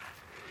way.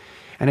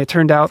 And it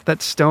turned out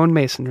that stone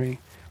masonry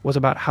was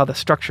about how the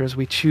structures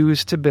we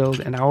choose to build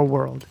in our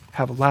world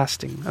have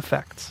lasting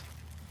effects.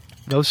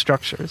 Those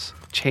structures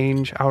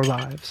change our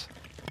lives.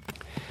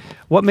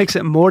 What makes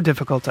it more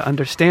difficult to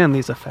understand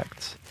these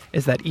effects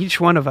is that each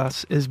one of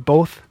us is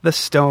both the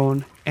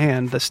stone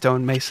and the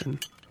stonemason.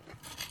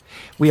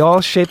 We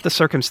all shape the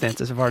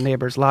circumstances of our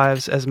neighbors'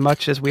 lives as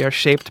much as we are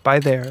shaped by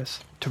theirs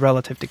to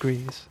relative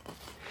degrees.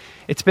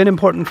 It's been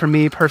important for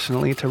me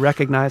personally to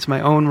recognize my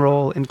own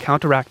role in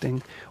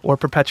counteracting or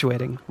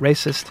perpetuating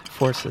racist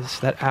forces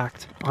that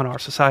act on our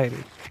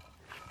society.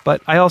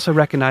 But I also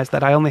recognize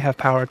that I only have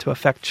power to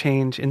affect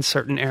change in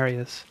certain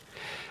areas: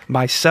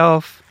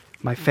 myself,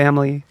 my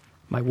family,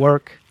 my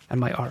work, and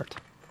my art.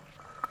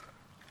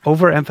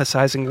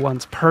 Overemphasizing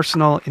one's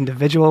personal,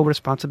 individual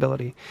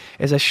responsibility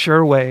is a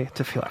sure way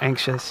to feel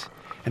anxious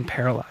and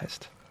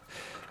paralyzed.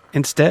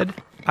 Instead,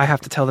 I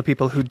have to tell the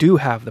people who do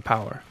have the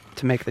power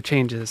to make the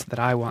changes that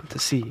I want to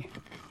see.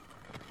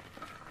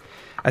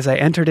 As I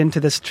entered into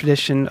this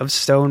tradition of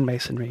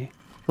stonemasonry,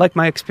 like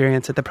my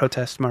experience at the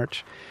protest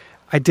march,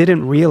 I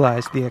didn't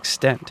realize the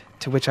extent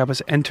to which I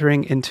was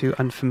entering into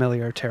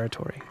unfamiliar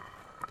territory.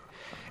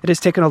 It has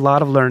taken a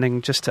lot of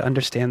learning just to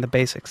understand the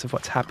basics of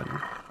what's happening.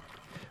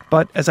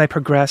 But as I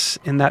progress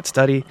in that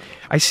study,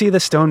 I see the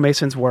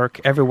stonemasons' work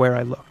everywhere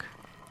I look.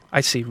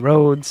 I see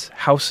roads,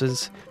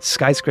 houses,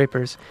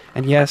 skyscrapers,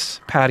 and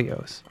yes,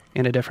 patios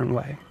in a different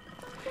way.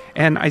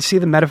 And I see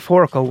the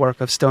metaphorical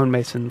work of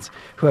stonemasons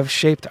who have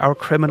shaped our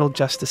criminal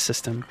justice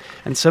system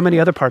and so many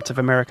other parts of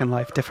American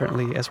life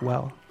differently as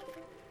well.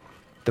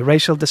 The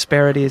racial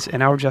disparities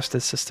in our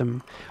justice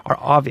system are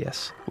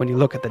obvious when you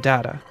look at the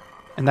data,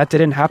 and that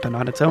didn't happen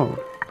on its own.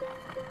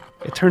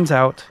 It turns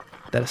out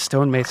that a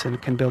stonemason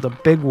can build a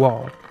big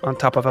wall on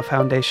top of a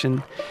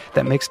foundation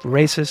that makes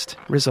racist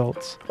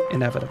results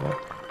inevitable.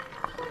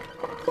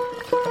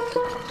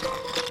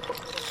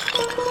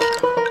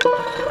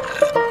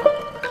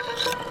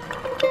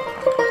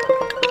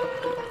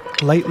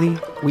 Lately,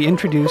 we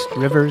introduced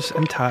rivers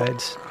and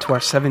tides to our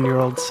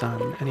 7-year-old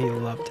son, and he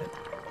loved it.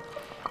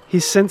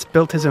 He's since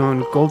built his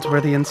own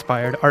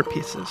Goldsworthy-inspired art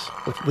pieces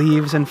with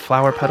leaves and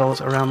flower petals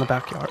around the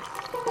backyard.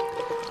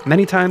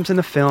 Many times in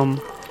the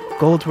film,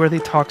 Goldsworthy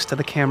talks to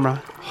the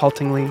camera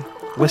haltingly,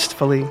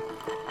 wistfully,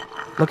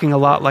 looking a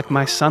lot like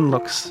my son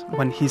looks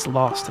when he's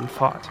lost and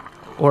fought,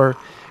 or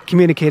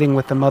communicating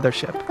with the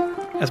mothership,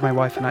 as my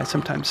wife and I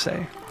sometimes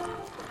say.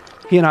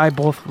 He and I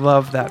both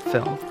love that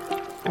film,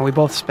 and we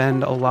both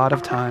spend a lot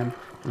of time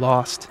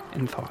lost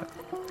in thought.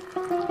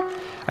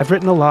 I've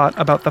written a lot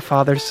about the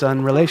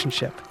father-son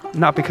relationship,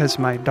 not because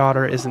my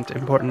daughter isn't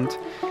important,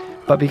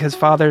 but because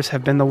fathers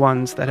have been the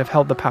ones that have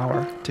held the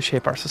power to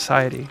shape our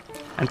society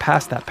and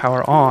pass that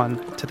power on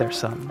to their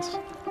sons.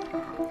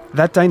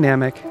 That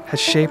dynamic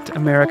has shaped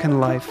American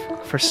life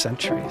for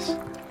centuries.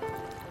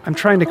 I'm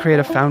trying to create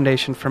a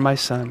foundation for my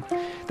son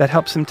that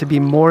helps him to be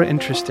more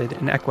interested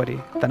in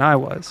equity than I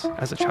was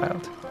as a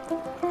child.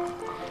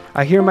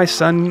 I hear my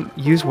son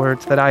use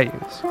words that I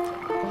use.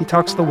 He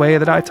talks the way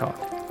that I talk.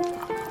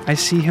 I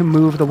see him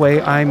move the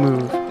way I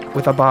move,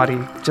 with a body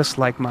just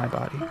like my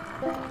body.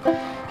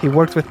 He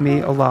worked with me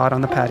a lot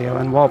on the patio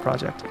and wall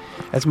project,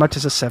 as much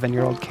as a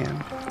 7-year-old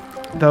can.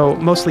 Though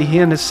mostly he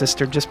and his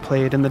sister just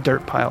played in the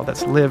dirt pile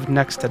that's lived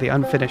next to the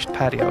unfinished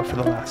patio for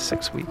the last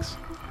 6 weeks.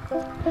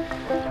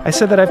 I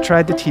said that I've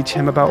tried to teach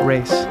him about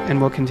race and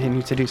will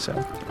continue to do so,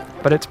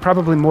 but it's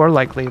probably more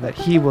likely that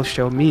he will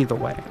show me the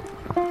way.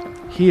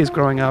 He is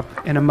growing up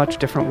in a much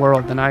different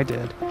world than I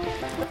did.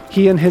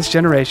 He and his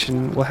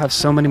generation will have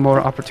so many more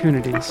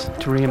opportunities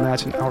to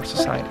reimagine our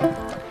society,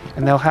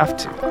 and they'll have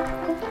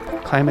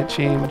to. Climate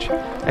change,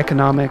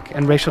 economic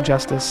and racial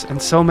justice,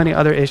 and so many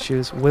other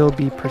issues will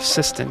be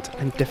persistent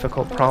and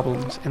difficult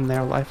problems in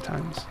their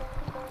lifetimes.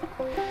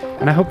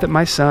 And I hope that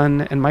my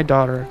son and my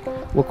daughter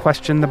will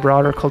question the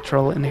broader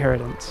cultural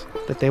inheritance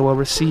that they will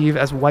receive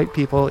as white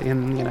people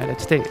in the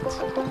United States.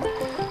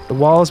 The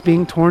walls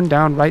being torn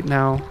down right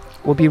now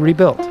will be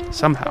rebuilt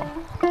somehow,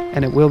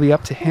 and it will be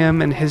up to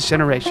him and his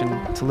generation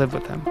to live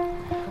with them,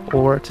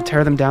 or to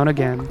tear them down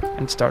again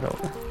and start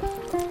over.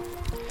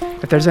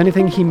 If there's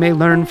anything he may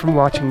learn from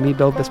watching me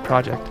build this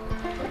project,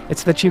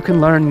 it's that you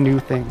can learn new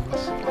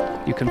things.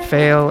 You can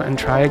fail and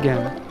try again,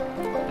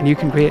 and you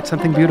can create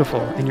something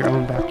beautiful in your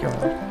own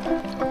backyard.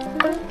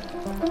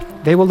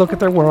 They will look at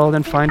their world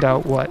and find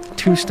out what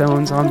 2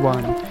 stones on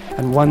 1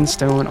 and 1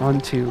 stone on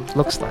 2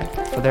 looks like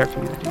for their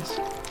communities.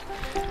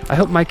 I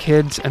hope my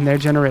kids and their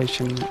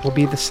generation will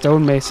be the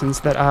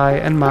stonemasons that I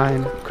and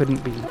mine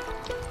couldn't be.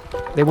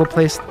 They will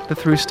place the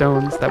through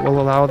stones that will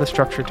allow the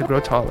structure to grow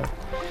taller.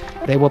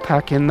 They will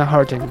pack in the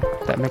hearting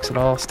that makes it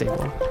all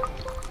stable.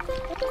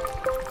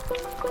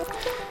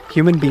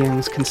 Human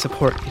beings can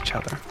support each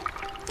other.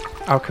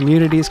 Our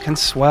communities can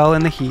swell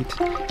in the heat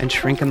and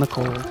shrink in the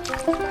cold.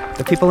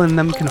 The people in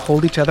them can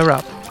hold each other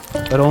up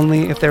but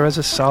only if there is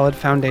a solid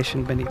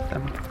foundation beneath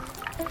them.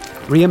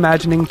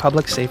 Reimagining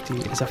public safety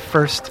is a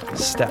first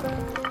step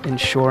in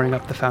shoring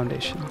up the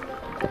foundation.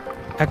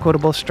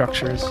 Equitable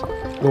structures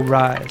will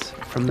rise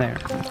from there.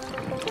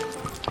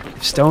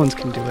 If stones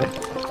can do it,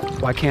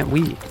 why can't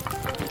we?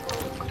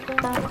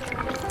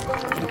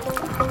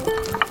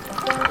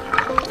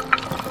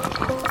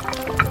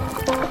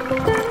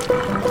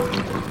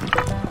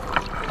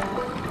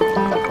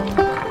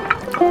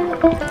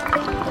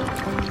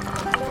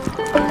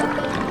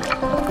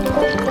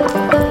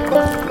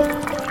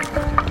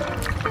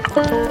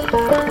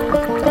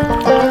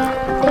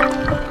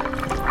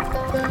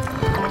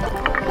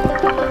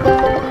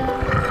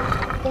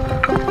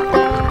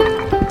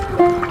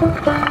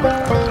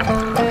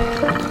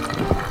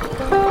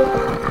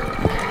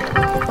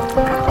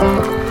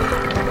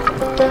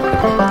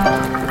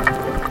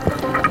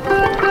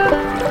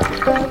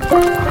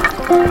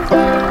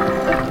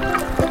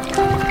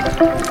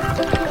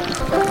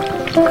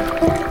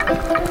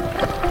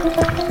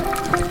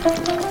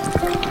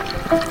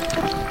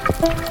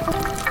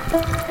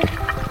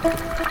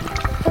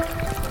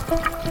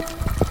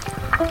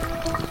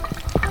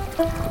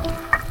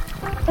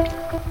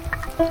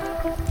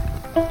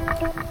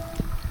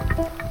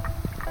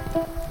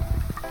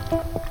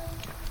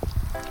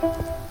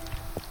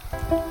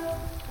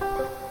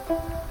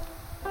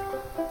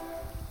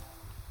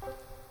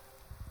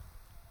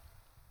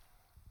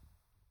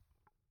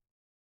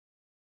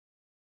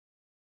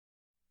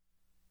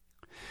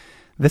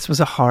 This was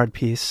a hard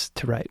piece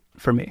to write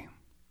for me.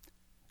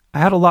 I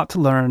had a lot to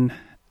learn,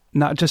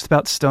 not just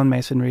about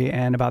stonemasonry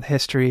and about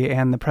history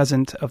and the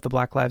present of the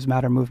Black Lives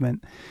Matter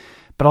movement,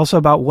 but also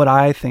about what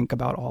I think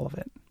about all of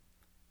it.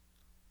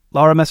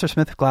 Laura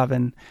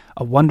Messersmith-Glavin,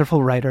 a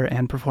wonderful writer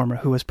and performer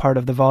who was part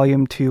of the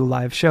Volume 2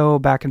 live show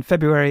back in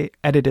February,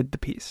 edited the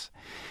piece.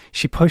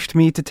 She pushed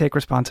me to take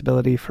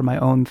responsibility for my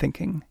own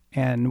thinking,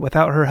 and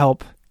without her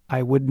help,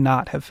 I would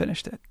not have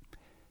finished it.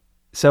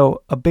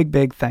 So a big,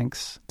 big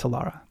thanks to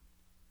Laura.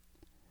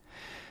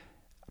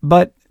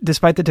 But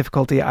despite the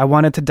difficulty, I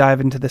wanted to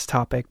dive into this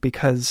topic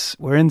because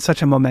we're in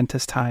such a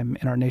momentous time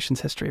in our nation's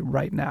history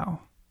right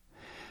now.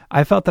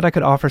 I felt that I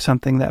could offer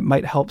something that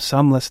might help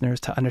some listeners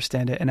to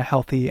understand it in a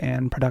healthy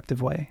and productive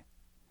way.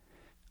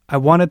 I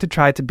wanted to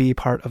try to be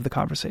part of the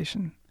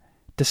conversation,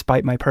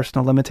 despite my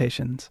personal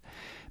limitations,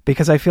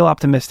 because I feel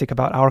optimistic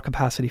about our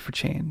capacity for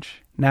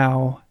change,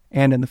 now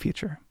and in the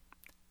future.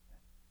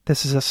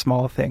 This is a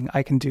small thing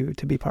I can do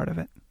to be part of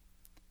it.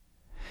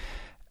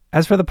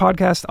 As for the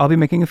podcast, I'll be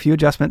making a few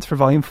adjustments for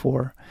Volume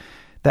 4.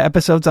 The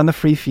episodes on the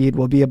free feed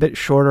will be a bit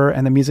shorter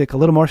and the music a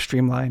little more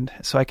streamlined,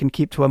 so I can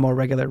keep to a more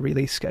regular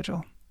release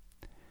schedule.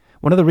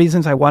 One of the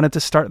reasons I wanted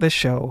to start this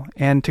show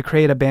and to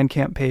create a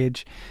Bandcamp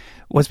page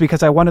was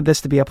because I wanted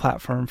this to be a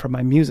platform for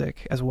my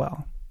music as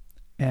well.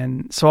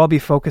 And so I'll be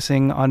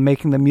focusing on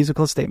making the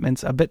musical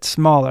statements a bit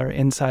smaller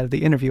inside of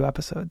the interview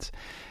episodes,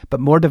 but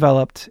more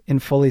developed in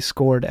fully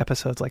scored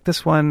episodes like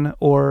this one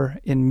or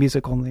in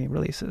music-only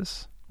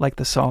releases, like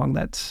the song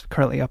that's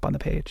currently up on the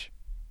page.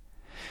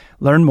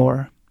 Learn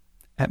more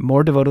at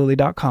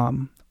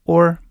moredevotedly.com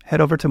or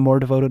head over to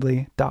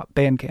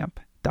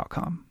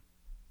moredevotedly.bandcamp.com.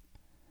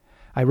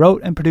 I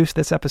wrote and produced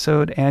this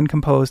episode and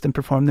composed and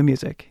performed the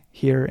music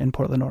here in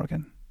Portland,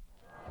 Oregon.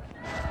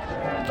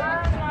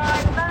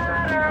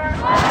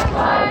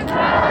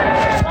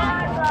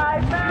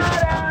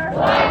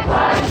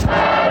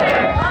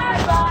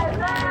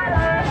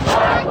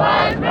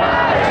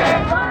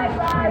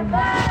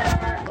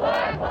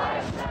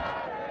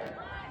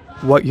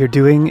 What you're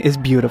doing is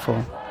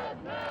beautiful.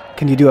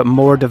 Can you do it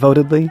more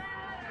devotedly?